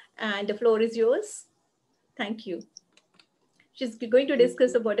you, and the floor is yours. Thank you. She's going to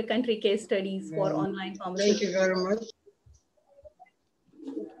discuss about the country case studies for online pharmacy. Thank you very much.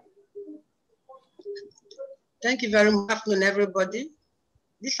 Thank you very much. Good afternoon, everybody.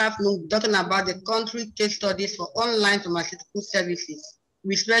 This afternoon, we're talking about the country case studies for online pharmaceutical services,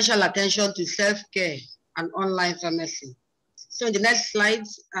 with special attention to self-care and online pharmacy. So in the next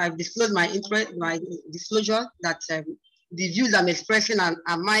slides, I've disclosed my disclosure that the views I'm expressing are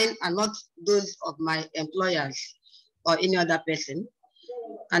mine and not those of my employers or any other person.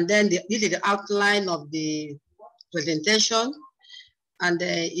 And then this is the outline of the presentation. And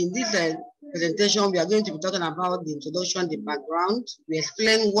in this presentation, we are going to be talking about the introduction, the background. We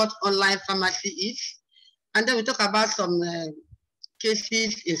explain what online pharmacy is. And then we talk about some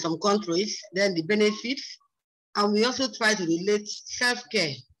cases in some countries, then the benefits. And we also try to relate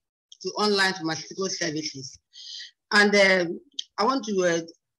self-care to online pharmaceutical services. And I want to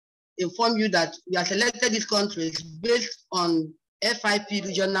inform you that we have selected these countries based on FIP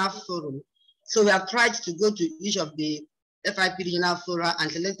regional forum. So we have tried to go to each of the FIP regional fora and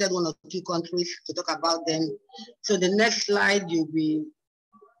selected one or two countries to talk about them. So the next slide, you'll be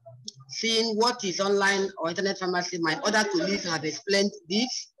seeing what is online or internet pharmacy. My other colleagues have explained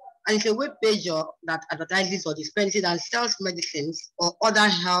this. And it's a web page that advertises or dispenses and sells medicines or other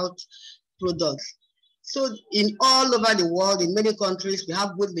health products. So in all over the world, in many countries, we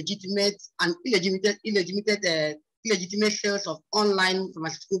have both legitimate and illegitimate sales of online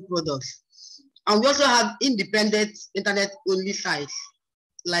pharmaceutical products. And we also have independent internet-only sites,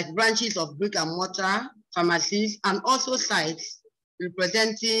 like branches of brick and mortar pharmacies, and also sites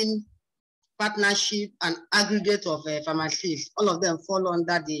representing partnership and aggregate of pharmacies. All of them fall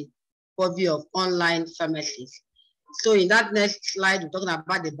under the purview of online pharmacies. So in that next slide, we're talking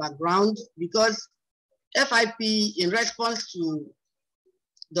about the background, because FIP, in response to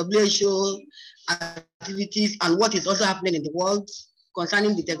WHO activities and what is also happening in the world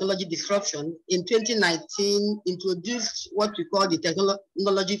concerning the technology disruption, in 2019 introduced what we call the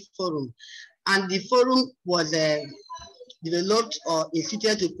Technology Forum. And the forum was developed or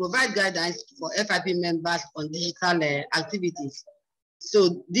instituted to provide guidance for FIP members on digital activities.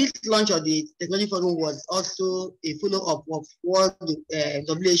 So this launch of the Technology Forum was also a follow-up of what the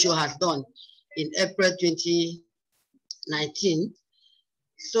WHO has done in April 2019.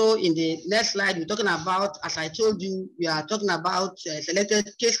 So in the next slide, we're talking about, as I told you, we are talking about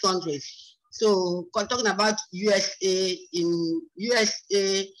selected case countries So talking about USA, in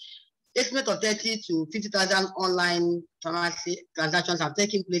USA, estimate of 30 to 50,000 online pharmacy transactions have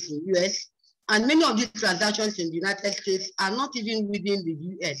taken place in US. And many of these transactions in the United States are not even within the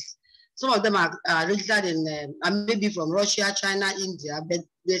US. Some of them are registered in, maybe from Russia, China, India, but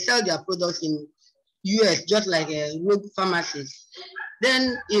they sell their products in US, just like rogue pharmacies.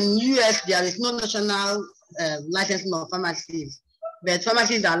 Then in US, there is no national licensing of pharmacies, but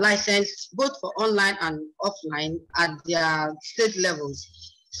pharmacies are licensed both for online and offline at their state levels.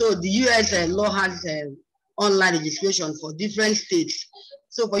 So the US law has online registration for different states.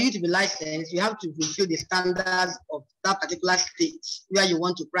 So for you to be licensed, you have to fulfill the standards of that particular state where you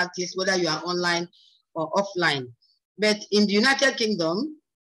want to practice, whether you are online or offline. But in the United Kingdom,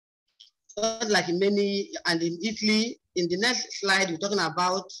 like in many, and in Italy, in the next slide, we're talking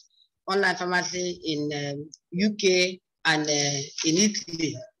about online pharmacy in UK and in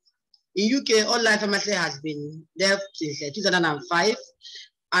Italy. In UK, online pharmacy has been there since 2005,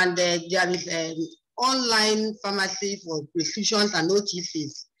 and there is online pharmacy for prescriptions and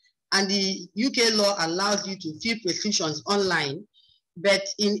OTCs. And the UK law allows you to fill prescriptions online, but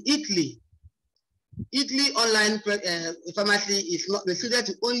in Italy online pharmacy is not restricted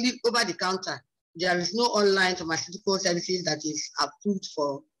to only over the counter. There is no online pharmaceutical services that is approved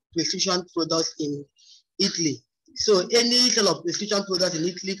for prescription products in Italy. So any sale of prescription products in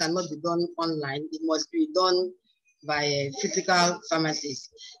Italy cannot be done online. It must be done by physical pharmacies.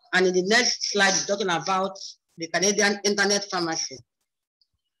 And in the next slide, we're talking about the Canadian internet pharmacy.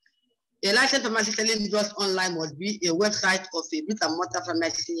 A licensed pharmacy selling drugs online must be a website of a brick and mortar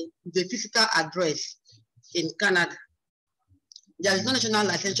pharmacy with a physical address in Canada. There is no national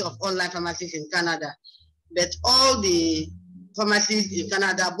licensure of online pharmacies in Canada, but all the pharmacies in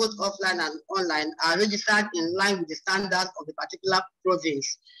Canada, both offline and online, are registered in line with the standards of the particular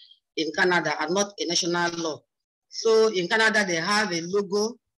province in Canada and not a national law. So in Canada, they have a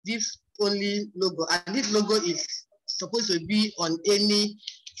logo, this only logo, and this logo is supposed to be on any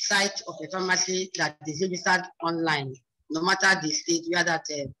site of a pharmacy that is registered online, no matter the state where that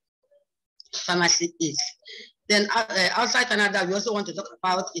pharmacy is. Then outside Canada, we also want to talk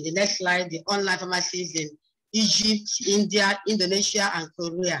about, in the next slide, the online pharmacies in Egypt, India, Indonesia, and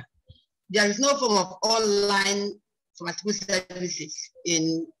Korea. There is no form of online pharmaceutical services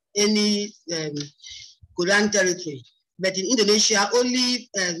in any Korean territory. But in Indonesia, only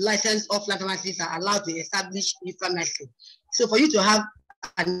licensed offline pharmacies are allowed to establish a pharmacy. So for you to have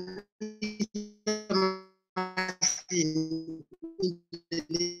an pharmacy in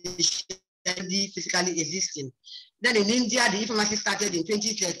Indonesia physically existing. Then in India, the e-pharmacy started in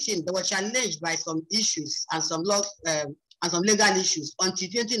 2013. They were challenged by some issues and some legal issues until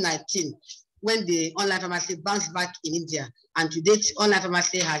 2019, when the online pharmacy bounced back in India. And to date, online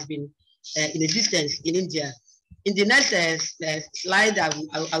pharmacy has been in existence in India. In the next slide,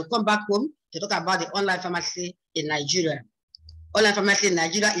 I'll come back home to talk about the online pharmacy in Nigeria. Online pharmacy in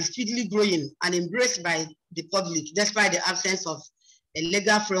Nigeria is steadily growing and embraced by the public, despite the absence of a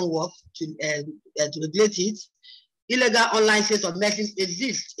legal framework to regulate it. Illegal online sales of medicines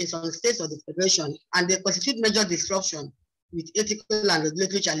exist in some states of the federation, and they constitute major disruption with ethical and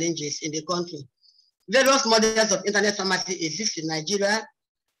regulatory challenges in the country. Various models of internet pharmacy exist in Nigeria.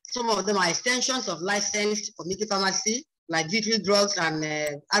 Some of them are extensions of licensed community pharmacy, like Victory Drugs and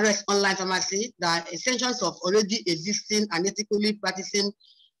RS Online Pharmacy, that are extensions of already existing and ethically practicing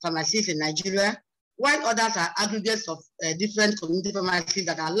pharmacies in Nigeria, while others are aggregates of different community pharmacies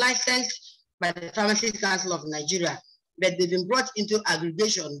that are licensed by the Pharmacy Council of Nigeria, but they've been brought into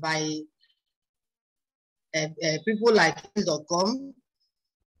aggregation by people like .com.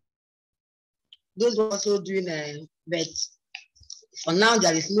 Those are also doing but for now,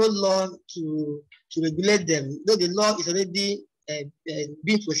 there is no law to regulate them, though the law is already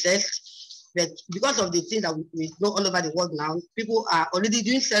being processed. But because of the things that we know all over the world now, people are already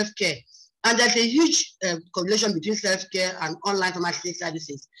doing self-care. And there's a huge correlation between self-care and online pharmacy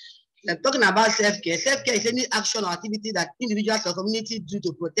services. Talking about self-care is any action or activity that individuals or community do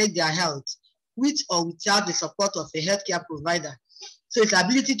to protect their health, with or without the support of a healthcare provider. So it's the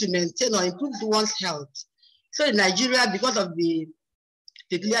ability to maintain or improve one's health. So in Nigeria, because of the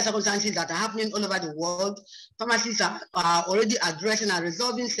peculiar circumstances that are happening all over the world, pharmacies are already addressing and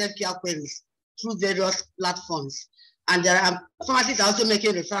resolving self-care queries through various platforms. And there are pharmacies are also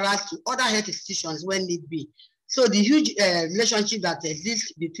making referrals to other health institutions when need be. So the huge relationship that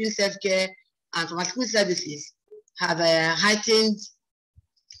exists between self-care and pharmaceutical services have heightened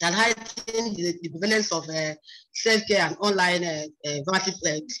the prevalence of self-care and online pharmacy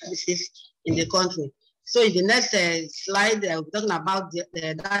services in the country. So in the next slide, we're talking about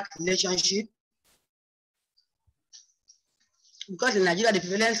that relationship. Because in Nigeria, the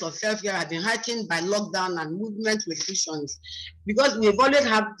prevalence of self-care has been heightened by lockdown and movement restrictions. Because we've always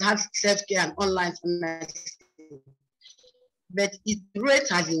had self-care and online pharmacy, but its rate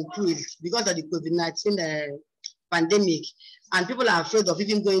has increased because of the COVID-19 pandemic, and people are afraid of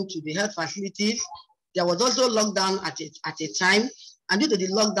even going to the health facilities. There was also lockdown at a time, and due to the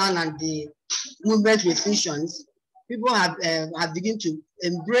lockdown and the movement restrictions, people have begun to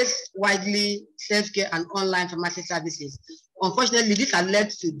embrace widely self-care and online pharmacy services. Unfortunately, this has led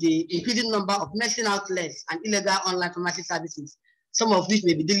to the increasing number of medicine outlets and illegal online pharmacy services, some of which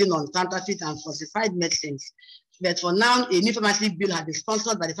may be dealing on counterfeit and falsified medicines. But for now, a new pharmacy bill has been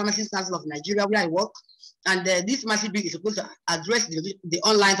sponsored by the Pharmacists Council of Nigeria, where I work, and this pharmacy bill is supposed to address the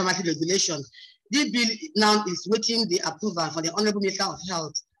online pharmacy regulation. This bill now is waiting the approval for the Honorable Minister of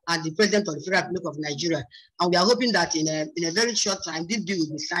Health and the President of the Federal Republic of Nigeria. And we are hoping that in a very short time, this bill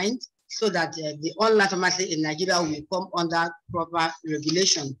will be signed so that the online pharmacy in Nigeria will come under proper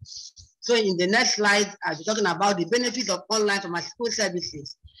regulation. So in the next slide, I'll be talking about the benefits of online pharmaceutical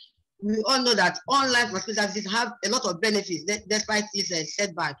services. We all know that online pharmaceutical services have a lot of benefits despite its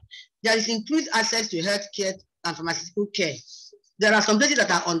setback. There is increased access to health care and pharmaceutical care. There are some places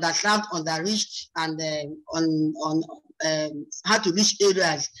that are underserved, underreached, and hard to reach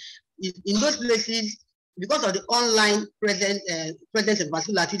areas. In those places, because of the online presence of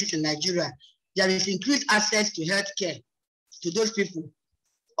pharmaceutical activities in Nigeria, there is increased access to health care to those people.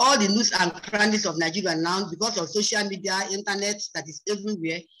 All the nooks and crannies of Nigeria now, because of social media, internet that is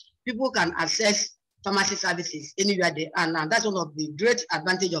everywhere, people can access pharmacy services anywhere they are now. That's one of the great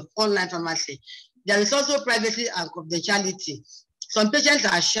advantages of online pharmacy. There is also privacy and confidentiality. Some patients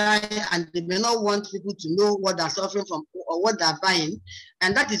are shy and they may not want people to know what they're suffering from or what they're buying.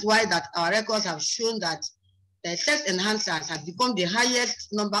 And that is why that our records have shown that sex enhancers have become the highest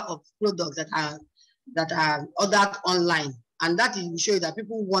number of products that are ordered online. And that will show you that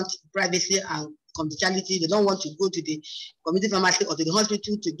people want privacy and confidentiality. They don't want to go to the community pharmacy or to the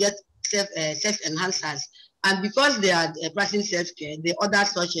hospital to get sex enhancers. And because they are practicing self-care, they order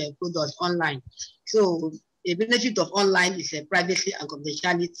such products online. So a benefit of online is privacy and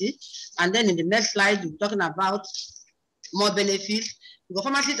confidentiality. And then in the next slide, we're talking about more benefits. Because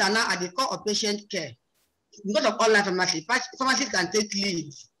pharmacies are now at the core of patient care. Because of online pharmacy, pharmacies can take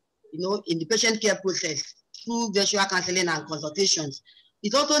lead, in the patient care process through virtual counseling and consultations.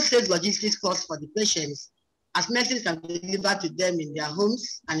 It also saves logistics costs for the patients, as medicines can be delivered to them in their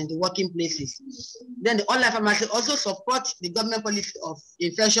homes and in the working places. Then the online pharmacy also supports the government policy of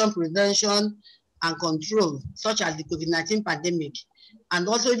infection prevention and control, such as the COVID-19 pandemic, and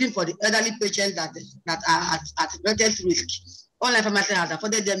also even for the elderly patients that are at greatest risk. Online pharmacy has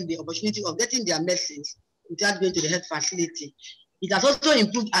afforded them the opportunity of getting their medicines without going to the health facility. It has also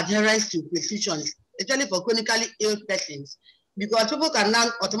improved adherence to prescriptions, especially for chronically ill persons, because people can now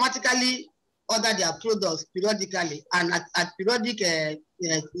automatically order their products periodically, and at periodic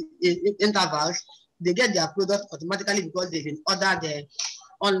intervals, they get their products automatically because they've been ordered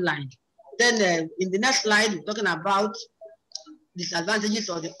online. Then in the next slide, we're talking about disadvantages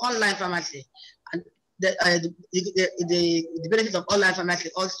of the online pharmacy and the benefits of online pharmacy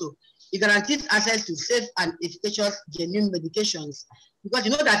also. It guarantees access to safe and efficacious genuine medications, because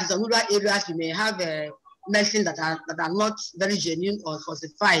you know that in some rural areas you may have medicine that are not very genuine or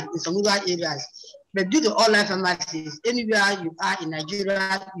falsified in some rural areas. But due to online pharmacies, anywhere you are in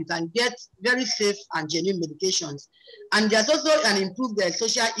Nigeria, you can get very safe and genuine medications. And there's also an improved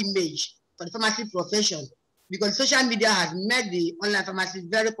social image for the pharmacy profession, because social media has made the online pharmacy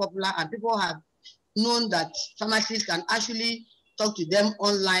very popular, and people have known that pharmacists can actually talk to them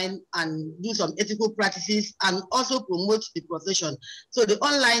online and do some ethical practices and also promote the profession. So the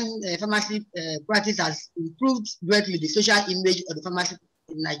online pharmacy practice has improved greatly the social image of the pharmacy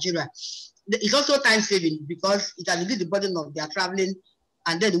in Nigeria. It's also time saving because it has reduced the burden of their traveling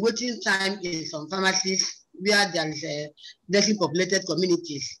and then waiting time in some pharmacies where there is a densely populated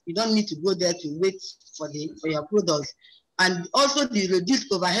communities. You don't need to go there to wait for your products. And also the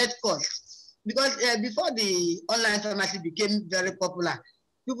reduced overhead costs. Because before the online pharmacy became very popular,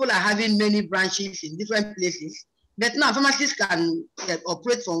 people are having many branches in different places. But now pharmacists can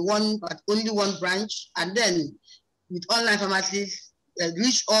operate from only one branch, and then with online pharmacies,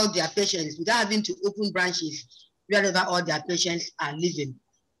 reach all their patients without having to open branches wherever all their patients are living.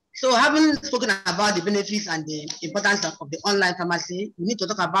 So having spoken about the benefits and the importance of the online pharmacy, we need to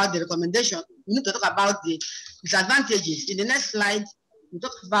talk about the recommendation. We need to talk about the disadvantages. In the next slide, we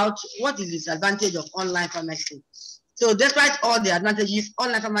talk about what is the disadvantage of online pharmacy. So despite all the advantages,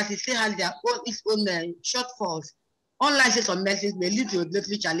 online pharmacy still has their own its own shortfalls. Online sales of medicines may lead to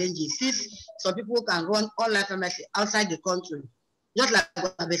regulatory challenges since some people can run online pharmacy outside the country. Just like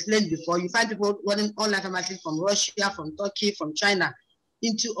I've explained before, you find people running online pharmacies from Russia, from Turkey, from China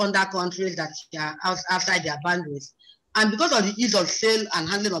into other countries that are outside their boundaries. And because of the ease of sale and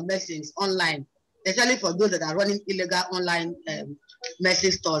handling of medicines online, especially for those that are running illegal online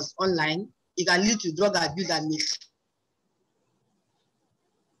medicine stores online, it can lead to drug abuse and misuse.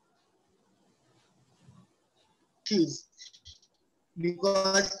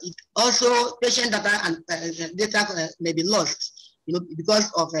 Because it also patient data and data may be lost, because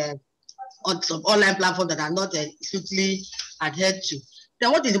of on some online platforms that are not strictly adhered to.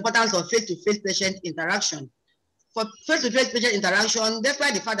 Then what is the importance of face-to-face patient interaction? For face-to-face patient interaction,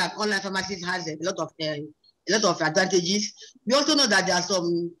 despite the fact that online pharmacies has a lot of advantages, we also know that there are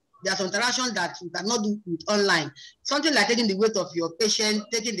some interactions that you cannot do with online. Something like taking the weight of your patient,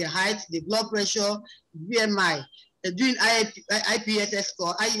 taking the height, the blood pressure, BMI, doing IPSS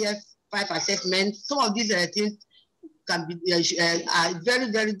score, IEF-5 assessment. Some of these things can be are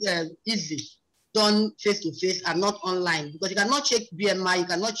very, very easy done face-to-face and not online, because you cannot check BMI, you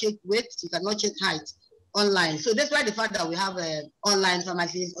cannot check weight, you cannot check height online. So that's why the fact that we have online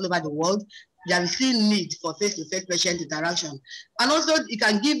pharmacies all over the world, there is still need for face-to-face patient interaction. And also it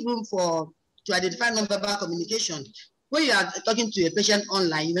can give room to identify non-verbal communication. When you are talking to a patient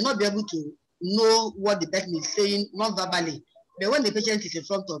online, you may not be able to know what the person is saying non-verbally. But when the patient is in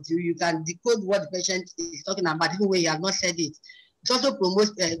front of you, you can decode what the patient is talking about, even when you have not said it. It also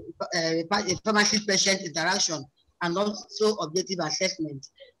promotes a pharmacy-patient interaction and also objective assessment.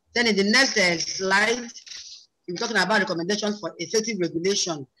 Then in the next slide, we're talking about recommendations for effective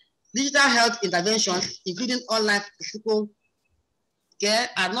regulation. Digital health interventions, including online physical care,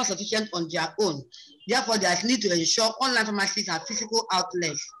 are not sufficient on their own. Therefore, there is need to ensure online pharmacies are physical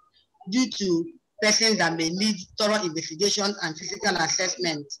outlets due to persons that may need thorough investigation and physical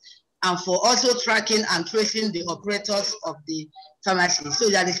assessment, and for also tracking and tracing the operators of the pharmacies. So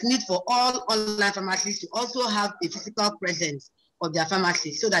there is need for all online pharmacies to also have a physical presence of their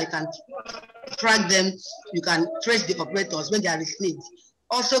pharmacies so that you can track them, you can trace the operators when there is need.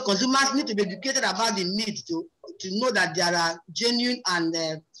 Also, consumers need to be educated about the need to know that there are genuine and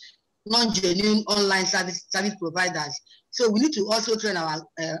non-genuine online service providers. So we need to also train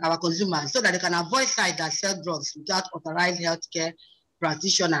our consumers so that they can avoid sites that sell drugs without authorized healthcare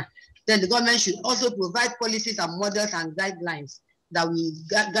practitioner. Then the government should also provide policies and models and guidelines that will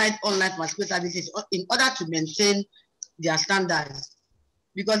guide online pharmaceutical services in order to maintain their standards.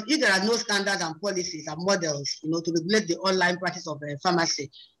 Because if there are no standards and policies and models, to regulate the online practice of pharmacy,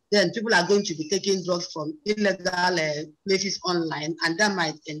 then people are going to be taking drugs from illegal places online, and that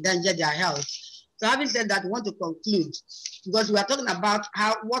might endanger their health. So having said that, we want to conclude, because we are talking about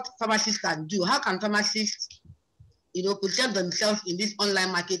what pharmacists can do. How can pharmacists, position themselves in this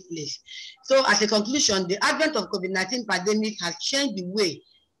online marketplace? So as a conclusion, the advent of COVID-19 pandemic has changed the way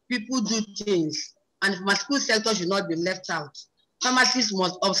people do things, and the pharmaceutical sector should not be left out. Pharmacists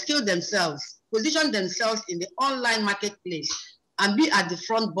must upskill themselves, position themselves in the online marketplace, and be at the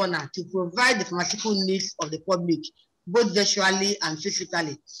front burner to provide the pharmaceutical needs of the public, both virtually and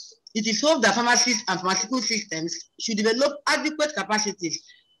physically. It is hoped that pharmacists and pharmaceutical systems should develop adequate capacities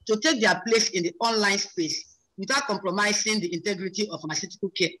to take their place in the online space without compromising the integrity of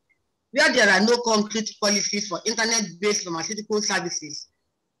pharmaceutical care. Where there are no concrete policies for internet-based pharmaceutical services,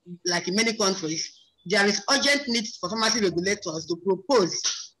 like in many countries, there is urgent need for pharmacy regulators to propose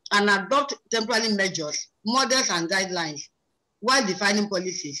and adopt temporary measures, models, and guidelines while defining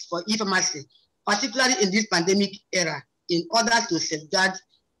policies for e-pharmacy, particularly in this pandemic era, in order to safeguard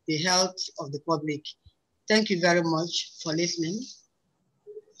the health of the public. Thank you very much for listening.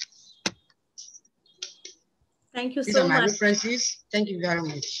 Thank you These so are my much. references. Thank you very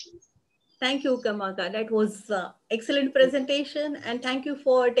much. Thank you, Kamaka. That was excellent presentation, and thank you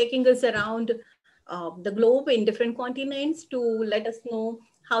for taking us around the globe in different continents to let us know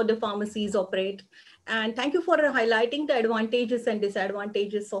how the pharmacies operate. And thank you for highlighting the advantages and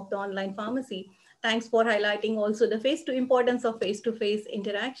disadvantages of the online pharmacy. Thanks for highlighting also the importance of face-to-face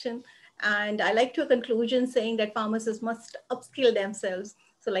interaction. And I like your conclusion saying that pharmacists must upskill themselves.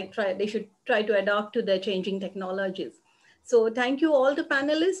 So they should try to adapt to the changing technologies. So thank you all the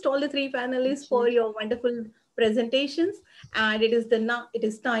panelists, all the three panelists for your wonderful presentations. And it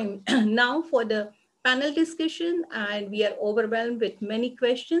is time now for the panel discussion, and we are overwhelmed with many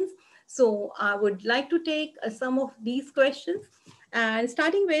questions. So I would like to take some of these questions. And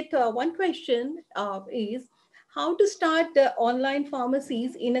starting with one question is how to start the online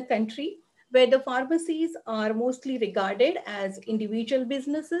pharmacies in a country where the pharmacies are mostly regarded as individual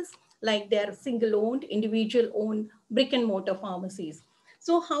businesses, like they're single-owned, individual-owned brick and mortar pharmacies.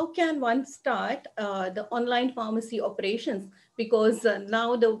 So how can one start the online pharmacy operations? Because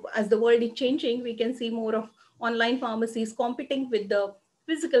now, as the world is changing, we can see more of online pharmacies competing with the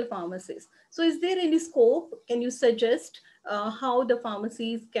physical pharmacies. So is there any scope? Can you suggest how the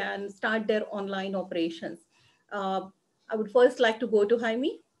pharmacies can start their online operations? I would first like to go to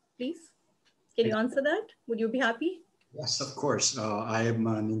Jaime, please. Can you answer that? Would you be happy? Yes, of course. I am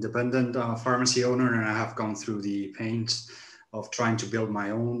an independent pharmacy owner, and I have gone through the pains of trying to build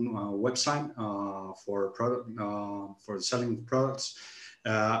my own website for selling products.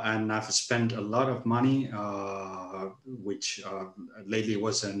 And I've spent a lot of money, which lately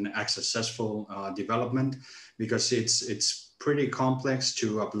wasn't a successful development, because it's pretty complex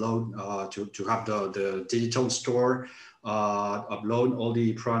to upload, to have the digital store, upload all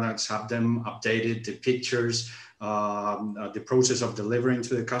the products, have them updated, the pictures, the process of delivering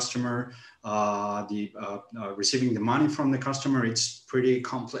to the customer, receiving the money from the customer. It's pretty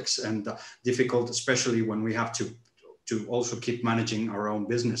complex and difficult, especially when we have to also keep managing our own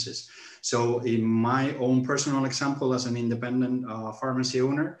businesses. So in my own personal example as an independent pharmacy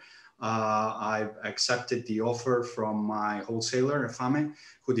owner, I've accepted the offer from my wholesaler, Fame,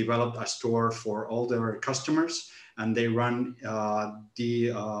 who developed a store for all their customers, and they run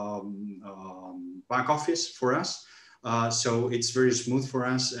the back office for us. So it's very smooth for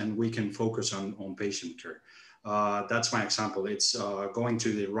us, and we can focus on patient care. That's my example. It's going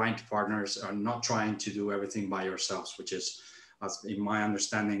to the right partners and not trying to do everything by yourselves, which is, in my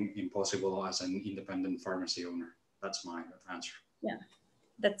understanding, impossible as an independent pharmacy owner. That's my answer. Yeah,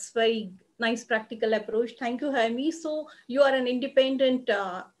 that's very nice practical approach. Thank you, Jaime. So you are an independent,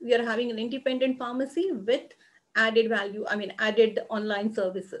 we are having an independent pharmacy with added value, I mean, added online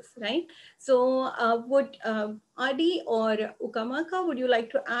services, right? So would Adi or Ukamaka, would you like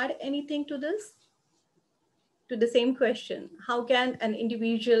to add anything to this? To the same question, how can an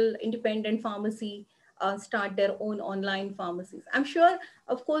individual independent pharmacy start their own online pharmacies? I'm sure,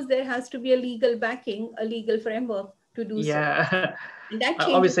 of course, there has to be a legal backing, a legal framework to do so. Yeah, And that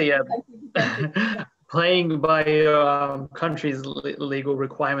obviously, yeah. country. Playing by your country's legal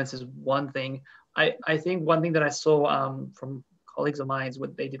requirements is one thing. I think one thing that I saw from colleagues of mine,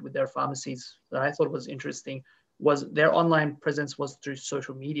 what they did with their pharmacies that I thought was interesting was their online presence was through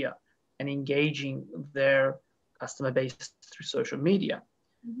social media and engaging their customer base through social media.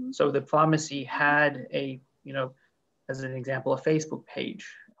 Mm-hmm. So the pharmacy had as an example, a Facebook page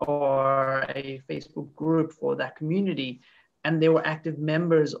or a Facebook group for that community. And they were active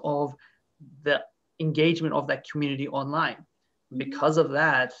members of the engagement of that community online. Because of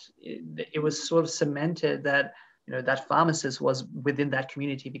that, it was sort of cemented that that pharmacist was within that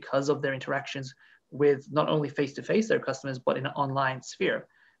community because of their interactions with not only face-to-face their customers, but in an online sphere.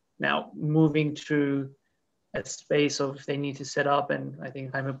 Now, moving to a space of if they need to set up, and I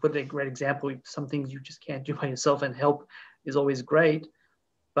think Jaime put a great example, some things you just can't do by yourself, and help is always great.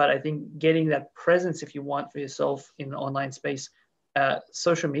 But I think getting that presence, if you want, for yourself in an online space,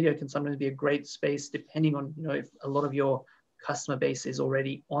 social media can sometimes be a great space, depending on if a lot of your customer base is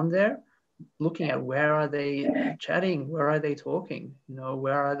already on there, looking at where are they chatting, where are they talking,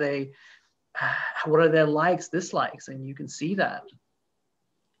 where are they, what are their likes, dislikes, and you can see that.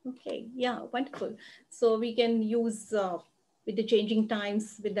 Okay, yeah, wonderful. So we can use, with the changing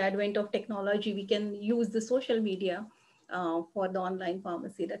times, with the advent of technology, we can use the social media for the online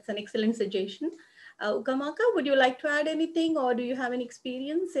pharmacy. That's an excellent suggestion. Ukamaka, would you like to add anything, or do you have any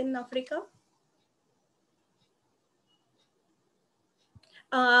experience in Africa?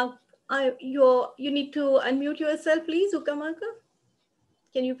 You need to unmute yourself, please, Ukamaka.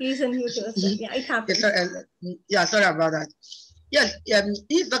 Can you please unmute yourself? Yeah, it happens. Sorry about that. Yes,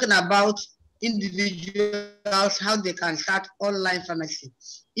 he's talking about individuals, how they can start online pharmacy.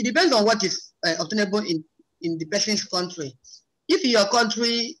 It depends on what is obtainable in the person's country. If your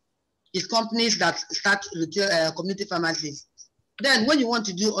country is companies that start retail community pharmacies, then when you want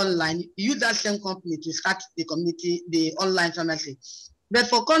to do online, you use that same company to start the online pharmacy. But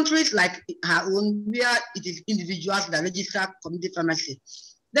for countries like our own, where it is individuals that register community pharmacy,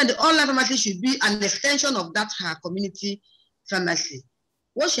 then the online pharmacy should be an extension of that her community pharmacy.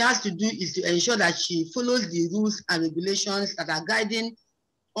 What she has to do is to ensure that she follows the rules and regulations that are guiding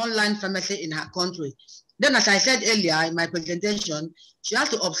online pharmacy in her country. Then, as I said earlier in my presentation, she has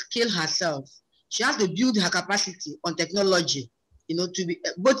to upskill herself. She has to build her capacity on technology, to be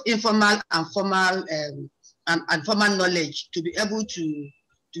both informal and formal and formal knowledge to be able to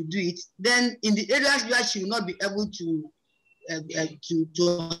do it. Then in the areas where she will not be able to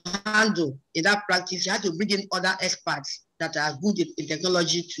to handle in that practice. She had to bring in other experts that are good in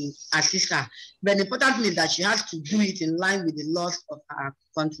technology to assist her. But the important thing is that she has to do it in line with the laws of her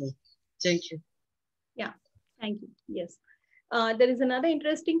country. Thank you. Yeah, thank you. Yes. There is another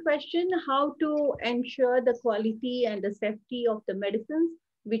interesting question: how to ensure the quality and the safety of the medicines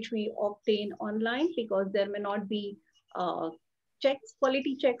which we obtain online, because there may not be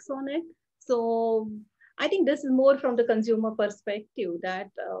quality checks on it. So I think this is more from the consumer perspective,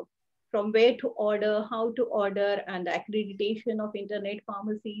 that from where to order, how to order, and the accreditation of internet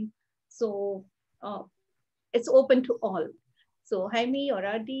pharmacies. So it's open to all. So Jaime or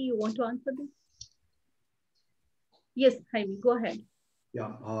Adi, you want to answer this? Yes, Jaime, go ahead.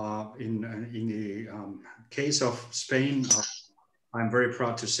 Yeah, in the case of Spain, I'm very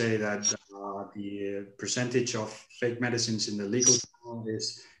proud to say that the percentage of fake medicines in the legal channel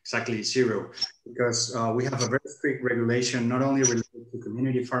is exactly zero, because we have a very strict regulation, not only related to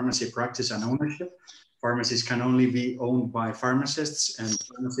community pharmacy practice and ownership. Pharmacies can only be owned by pharmacists, and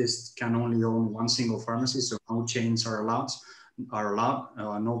pharmacists can only own one single pharmacy, so no chains are allowed,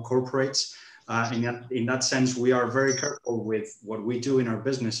 no corporates. In that sense, we are very careful with what we do in our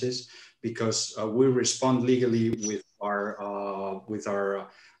businesses, because we respond legally with our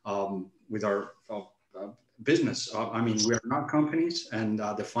business. I mean, we are not companies, and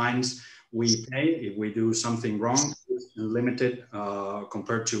the fines we pay if we do something wrong is limited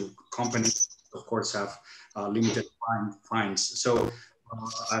compared to companies, of course, have limited fines. So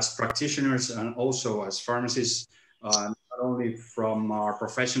as practitioners and also as pharmacists, not only from our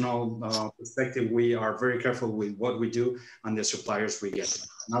professional perspective, we are very careful with what we do and the suppliers we get.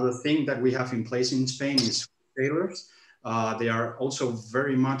 Another thing that we have in place in Spain is retailers. They are also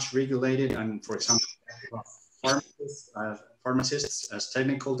very much regulated, and for example, pharmacists as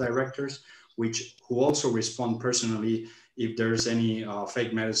technical directors, who also respond personally if there's any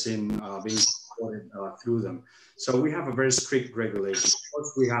fake medicine being supported through them. So we have a very strict regulation. Of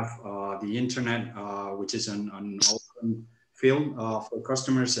course, we have the internet, which is an open field for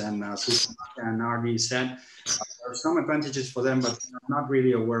customers, and RD said there are some advantages for them, but they're not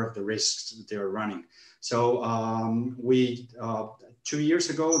really aware of the risks that they're running. So 2 years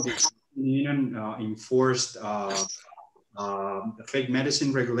ago, the Union enforced the fake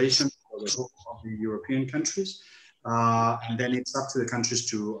medicine regulation for the whole of the European countries. And then it's up to the countries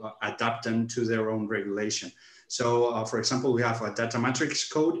to adapt them to their own regulation. So, for example, we have a data matrix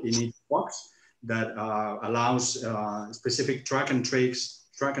code in each box that allows specific track and trace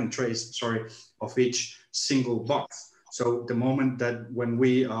of each single box. So the moment that when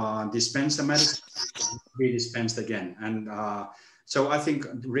we dispense a medicine, we dispensed again. And so I think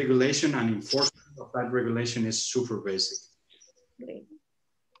regulation and enforcement of that regulation is super basic. Great.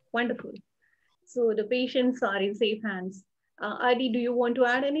 Wonderful. So the patients are in safe hands. Adi, do you want to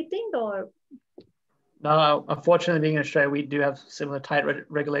add anything, or? No, unfortunately, being in Australia, we do have similar tight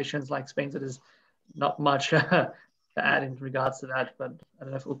regulations like Spain, so there's not much to add in regards to that, but I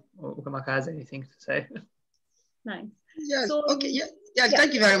don't know if Ukamaka has anything to say. Nice. Yes. So, okay. Yeah.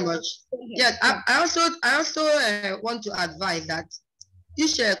 Thank you very much. Yes. I also want to advise that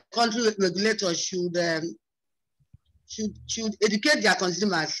each country regulator should educate their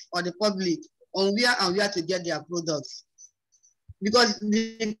consumers or the public on where to get their products, because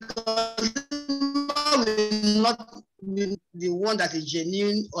the consumer will not be the one that is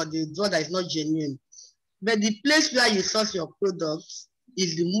genuine or the one that is not genuine, but the place where you source your products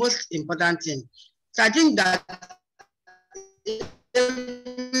is the most important thing. So I think that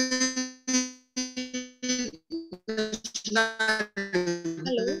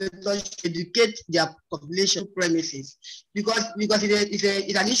educate their population premises, because it's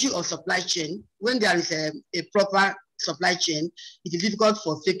an issue of supply chain. When there is a proper supply chain, it is difficult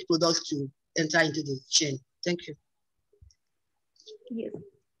for fake products to enter into the chain. Thank you. Yes,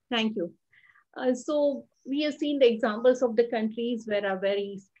 thank you. So we have seen the examples of the countries where are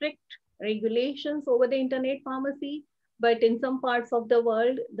very strict regulations over the internet pharmacy, but in some parts of the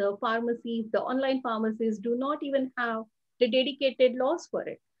world, the pharmacies, the online pharmacies do not even have the dedicated laws for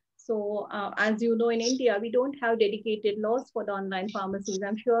it. So as you know, in India, we don't have dedicated laws for the online pharmacies.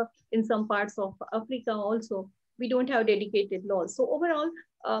 I'm sure in some parts of Africa also, we don't have dedicated laws. So overall,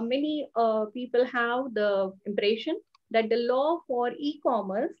 many people have the impression that the law for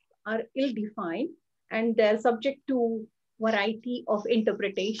e-commerce are ill-defined and they're subject to variety of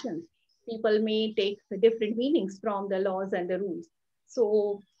interpretations. People may take different meanings from the laws and the rules.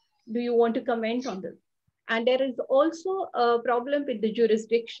 So do you want to comment on this? And there is also a problem with the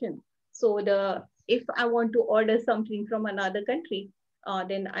jurisdiction. So if I want to order something from another country,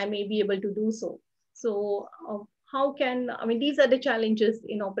 then I may be able to do so. So how can, I mean, these are the challenges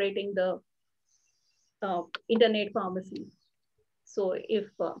in operating the internet pharmacy. So if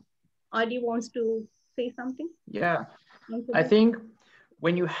RD wants to say something. Yeah, I think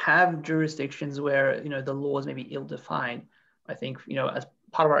when you have jurisdictions where, the laws may be ill-defined, I think, as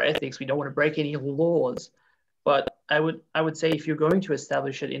part of our ethics, we don't want to break any laws. But I would say if you're going to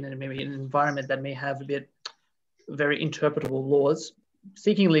establish it in maybe an environment that may have a bit very interpretable laws,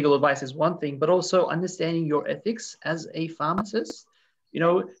 seeking legal advice is one thing, but also understanding your ethics as a pharmacist.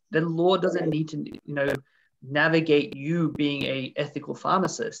 The law doesn't need to, navigate you being a ethical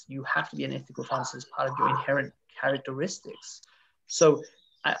pharmacist. You have to be an ethical pharmacist as part of your inherent characteristics. So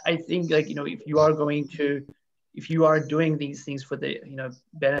I think, like, if you are doing these things for the,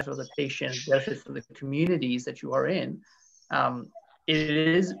 benefit of the patient, benefit for the communities that you are in, it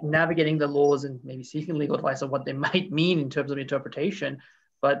is navigating the laws and maybe seeking legal advice on what they might mean in terms of interpretation.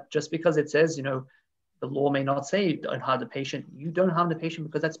 But just because it says, the law may not say don't harm the patient, you don't harm the patient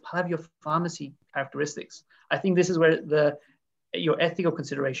because that's part of your pharmacy characteristics. I think this is where your ethical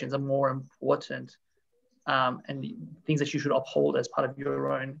considerations are more important, and things that you should uphold as part of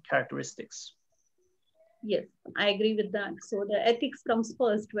your own characteristics. Yes, I agree with that. So the ethics comes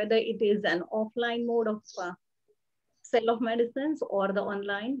first, whether it is an offline mode of sale of medicines or the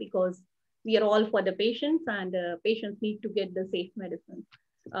online, because we are all for the patients, and patients need to get the safe medicine.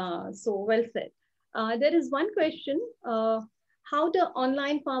 So well said. There is one question, how the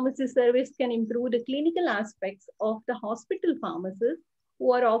online pharmacy service can improve the clinical aspects of the hospital pharmacists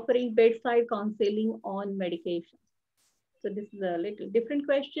who are offering bedside counseling on medication. So this is a little different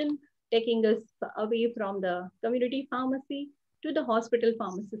question, taking us away from the community pharmacy to the hospital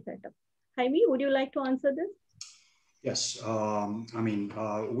pharmacy setup. Jaime, would you like to answer this? Yes,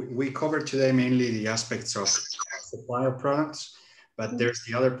 we covered today mainly the aspects of supply of products, but there's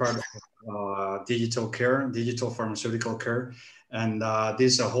the other part of digital care, digital pharmaceutical care, and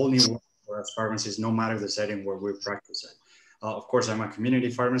this is a whole new world for us pharmacists, no matter the setting where we practice it. Of course, I'm a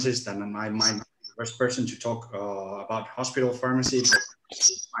community pharmacist, and I might be the first person to talk about hospital pharmacy, but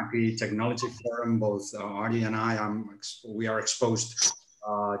it might be technology forum. Both Artie and we are exposed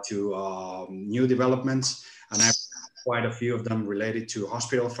to new developments, and I have quite a few of them related to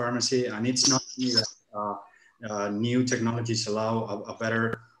hospital pharmacy. And it's not only that new technologies allow a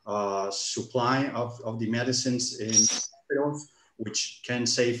better supply of the medicines in hospitals, which can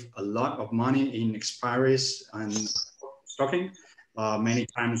save a lot of money in expiries and stocking, many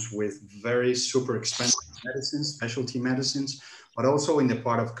times with very super expensive medicines, specialty medicines, but also in the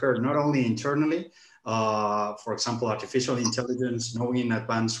part of care, not only internally, for example, artificial intelligence, knowing in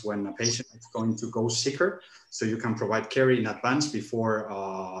advance when a patient is going to go sicker, so you can provide care in advance before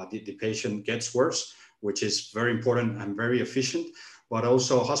the patient gets worse, which is very important and very efficient. But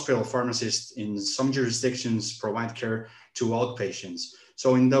also hospital pharmacists in some jurisdictions provide care to outpatients.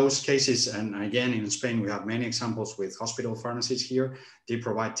 So in those cases, and again, in Spain, we have many examples with hospital pharmacies here, they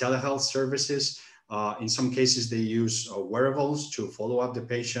provide telehealth services. In some cases, they use wearables to follow up the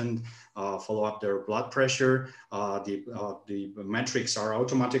patient, follow up their blood pressure. The metrics are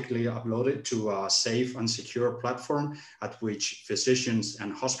automatically uploaded to a safe and secure platform at which physicians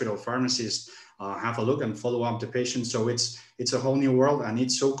and hospital pharmacists have a look and follow up the patient. So it's a whole new world, and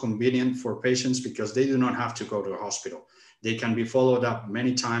it's so convenient for patients because they do not have to go to a hospital. They can be followed up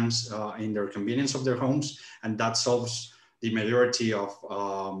many times in their convenience of their homes, and that solves the majority of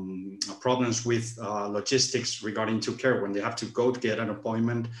problems with logistics regarding to care when they have to go to get an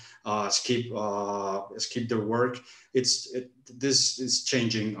appointment, skip their work. This is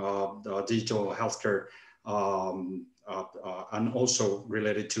changing the digital healthcare, and also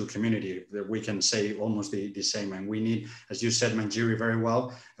related to community, that we can say almost the same. And we need, as you said, Manjiri, very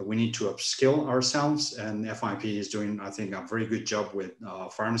well, we need to upskill ourselves, and FIP is doing, I think, a very good job with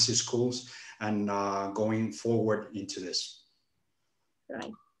pharmacy schools and going forward into this.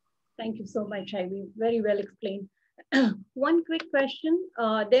 Right. Thank you so much, Ivy. Very well explained. One quick question.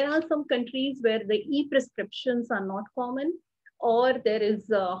 There are some countries where the e-prescriptions are not common, or there is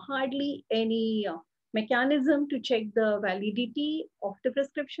hardly any mechanism to check the validity of the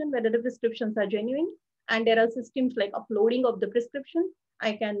prescription, whether the prescriptions are genuine. And there are systems like uploading of the prescription.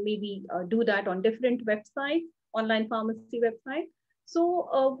 I can maybe do that on different websites, online pharmacy websites.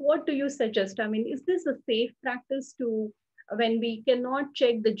 So what do you suggest? I mean, is this a safe practice to, when we cannot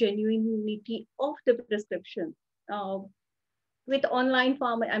check the genuinity of the prescription with online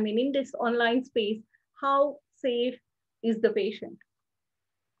pharma, I mean, in this online space, how safe is the patient?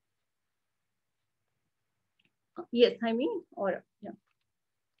 Yes, I mean, or yeah,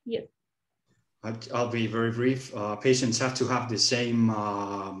 yes. I'll be very brief. Patients have to have the same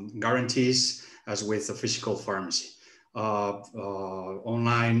guarantees as with a physical pharmacy.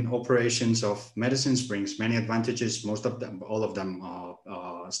 Online operations of medicines brings many advantages, most of them, all of them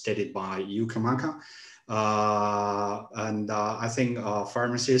stated by you, Kamaka. I think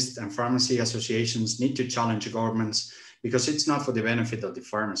pharmacists and pharmacy associations need to challenge governments, because it's not for the benefit of the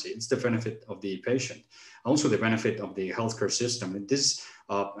pharmacy, it's the benefit of the patient, also the benefit of the healthcare system. This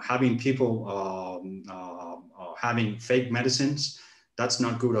having people having fake medicines, that's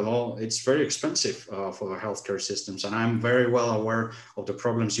not good at all. It's very expensive for the healthcare systems. And I'm very well aware of the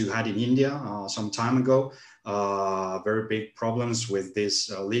problems you had in India some time ago, very big problems with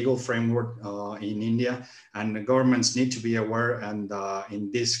this legal framework in India. And the governments need to be aware. And in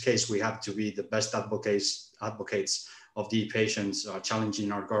this case, we have to be the best advocates of the patients,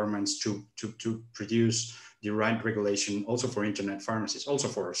 challenging our governments to produce the right regulation, also for internet pharmacies, also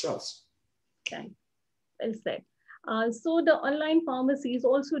for ourselves. Okay, well said. So the online pharmacies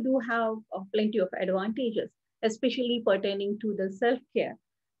also do have plenty of advantages, especially pertaining to the self-care.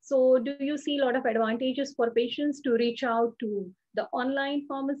 So do you see a lot of advantages for patients to reach out to the online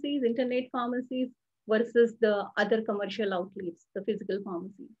pharmacies, internet pharmacies, versus the other commercial outlets, the physical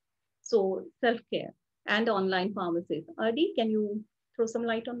pharmacies? So self-care and online pharmacies. Adi, can you throw some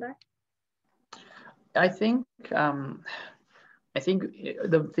light on that? I think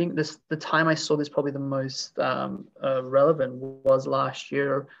the time I saw this probably the most relevant was last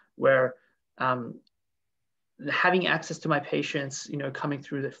year, where having access to my patients, coming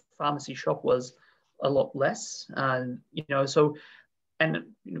through the pharmacy shop was a lot less, and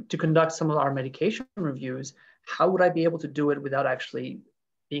to conduct some of our medication reviews, how would I be able to do it without actually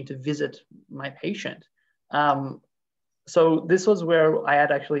being to visit my patient? So this was where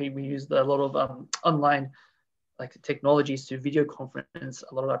we used a lot of online technologies to video conference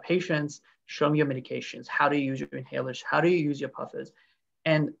a lot of our patients, show me your medications, how do you use your inhalers, how do you use your puffers,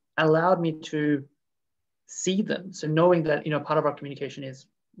 and allowed me to see them. So knowing that, part of our communication is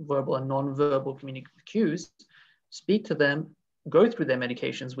verbal and non-verbal cues, speak to them, go through their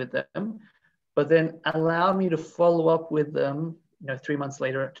medications with them, but then allow me to follow up with them, 3 months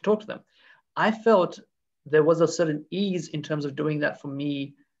later to talk to them. I felt there was a certain ease in terms of doing that for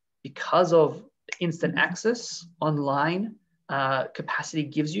me because of instant access online capacity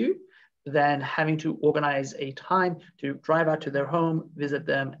gives you, than having to organize a time to drive out to their home, visit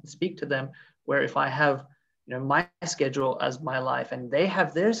them, and speak to them, where if I have my schedule as my life and they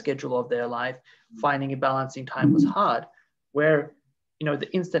have their schedule of their life, finding a balancing time was hard. Where the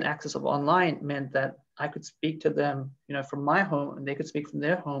instant access of online meant that I could speak to them from my home, and they could speak from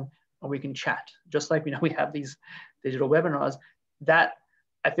their home, and we can chat, just like we have these digital webinars. That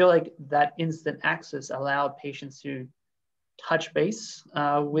I feel like that instant access allowed patients to touch base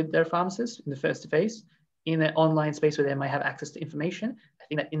with their pharmacist in the face-to-face, in an online space where they might have access to information. I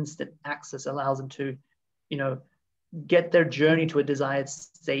think that instant access allows them to, get their journey to a desired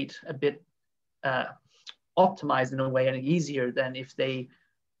state a bit optimized in a way, and easier than if they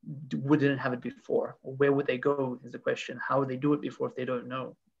wouldn't have it before. Or where would they go is the question. How would they do it before if they don't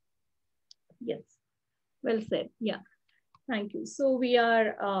know? Yes, well said. Yeah, thank you. So we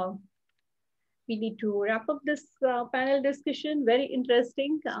need to wrap up this panel discussion. Very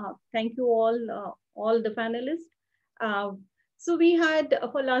interesting. Thank you all the panelists. So we had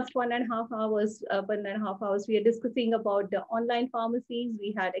for last 1.5 hours, we are discussing about the online pharmacies.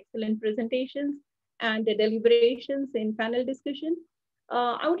 We had excellent presentations and the deliberations in panel discussion.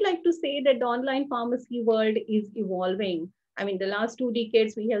 I would like to say that the online pharmacy world is evolving. I mean, the last 2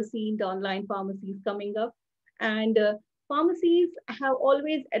 decades, we have seen the online pharmacies coming up, and pharmacies have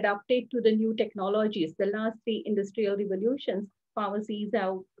always adapted to the new technologies. The last 3 industrial revolutions, pharmacies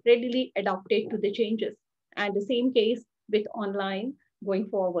have readily adapted to the changes, and the same case with online going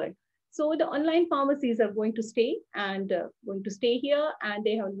forward. So the online pharmacies are going to stay here, and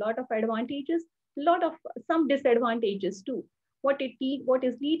they have a lot of advantages, some disadvantages too. What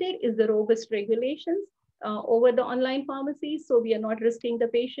is needed is the robust regulations over the online pharmacies, so we are not risking the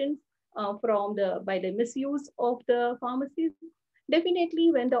patients by the misuse of the pharmacies.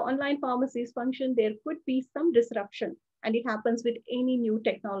 Definitely, when the online pharmacies function, there could be some disruption, and it happens with any new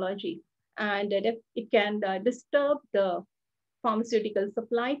technology, and it can disturb the pharmaceutical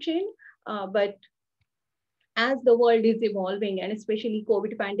supply chain. But as the world is evolving, and especially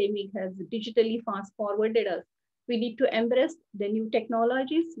COVID pandemic has digitally fast forwarded us, we need to embrace the new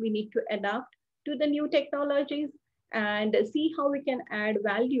technologies. We need to adapt to the new technologies and see how we can add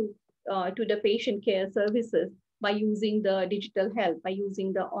value to the patient care services by using the digital health, by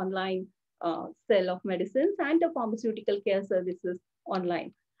using the online sale of medicines and the pharmaceutical care services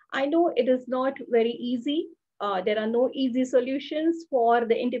online. I know it is not very easy there are no easy solutions for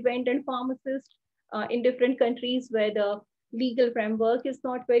the independent pharmacist in different countries where the legal framework is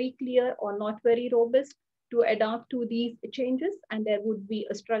not very clear or not very robust to adapt to these changes. And there would be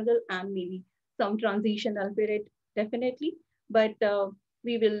a struggle and maybe some transitional period, definitely. But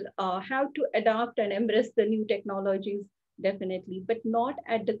we will have to adapt and embrace the new technologies, definitely, but not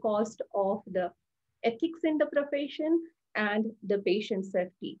at the cost of the ethics in the profession and the patient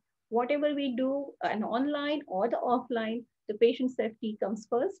safety. Whatever we do, an online or the offline, the patient safety comes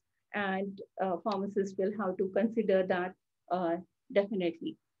first, and pharmacists will have to consider that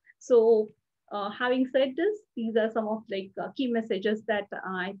definitely. So, having said this, these are some of key messages that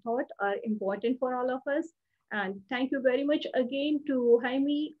I thought are important for all of us. And thank you very much again to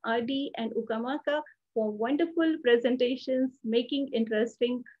Jaime, Adi, and Ukamaka for wonderful presentations, making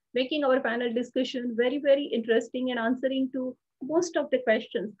our panel discussion very, very interesting and answering to most of the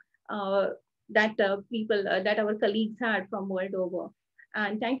questions that that our colleagues had from world over.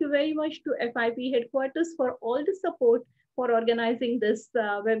 And thank you very much to FIP headquarters for all the support for organizing this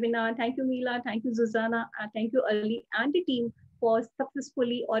webinar. Thank you, Mila. Thank you, Susanna. Thank you, Ali, and the team for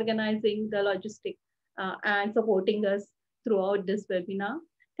successfully organizing the logistics and supporting us throughout this webinar.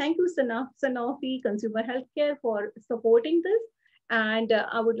 Thank you, Sanofi Consumer Healthcare, for supporting this. And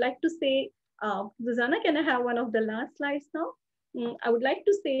I would like to say, Susanna, can I have one of the last slides now? I would like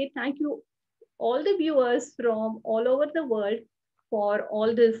to say thank you all the viewers from all over the world for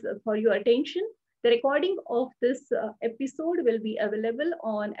all this, for your attention. The recording of this episode will be available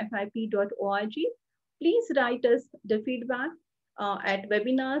on fip.org. Please write us the feedback at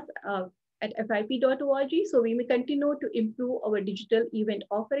webinars at fip.org so we may continue to improve our digital event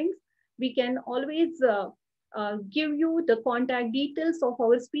offerings. We can always give you the contact details of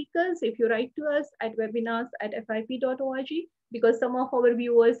our speakers if you write to us at webinars at fip.org, because some of our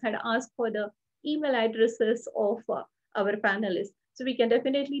viewers had asked for the email addresses of our panelists. So we can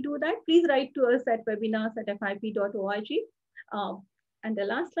definitely do that. Please write to us at webinars at fip.org. And the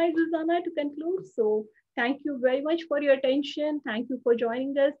last slide, Susanna, to conclude. So thank you very much for your attention. Thank you for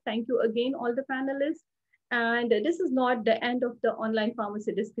joining us. Thank you again, all the panelists. And this is not the end of the online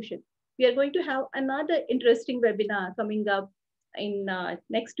pharmacy discussion. We are going to have another interesting webinar coming up in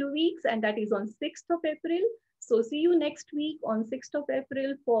next 2 weeks, and that is on 6th of April. So see you next week on 6th of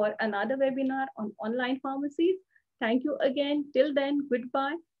April for another webinar on online pharmacies. Thank you again. Till then,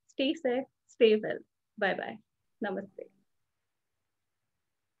 goodbye. Stay safe, stay well. Bye-bye. Namaste.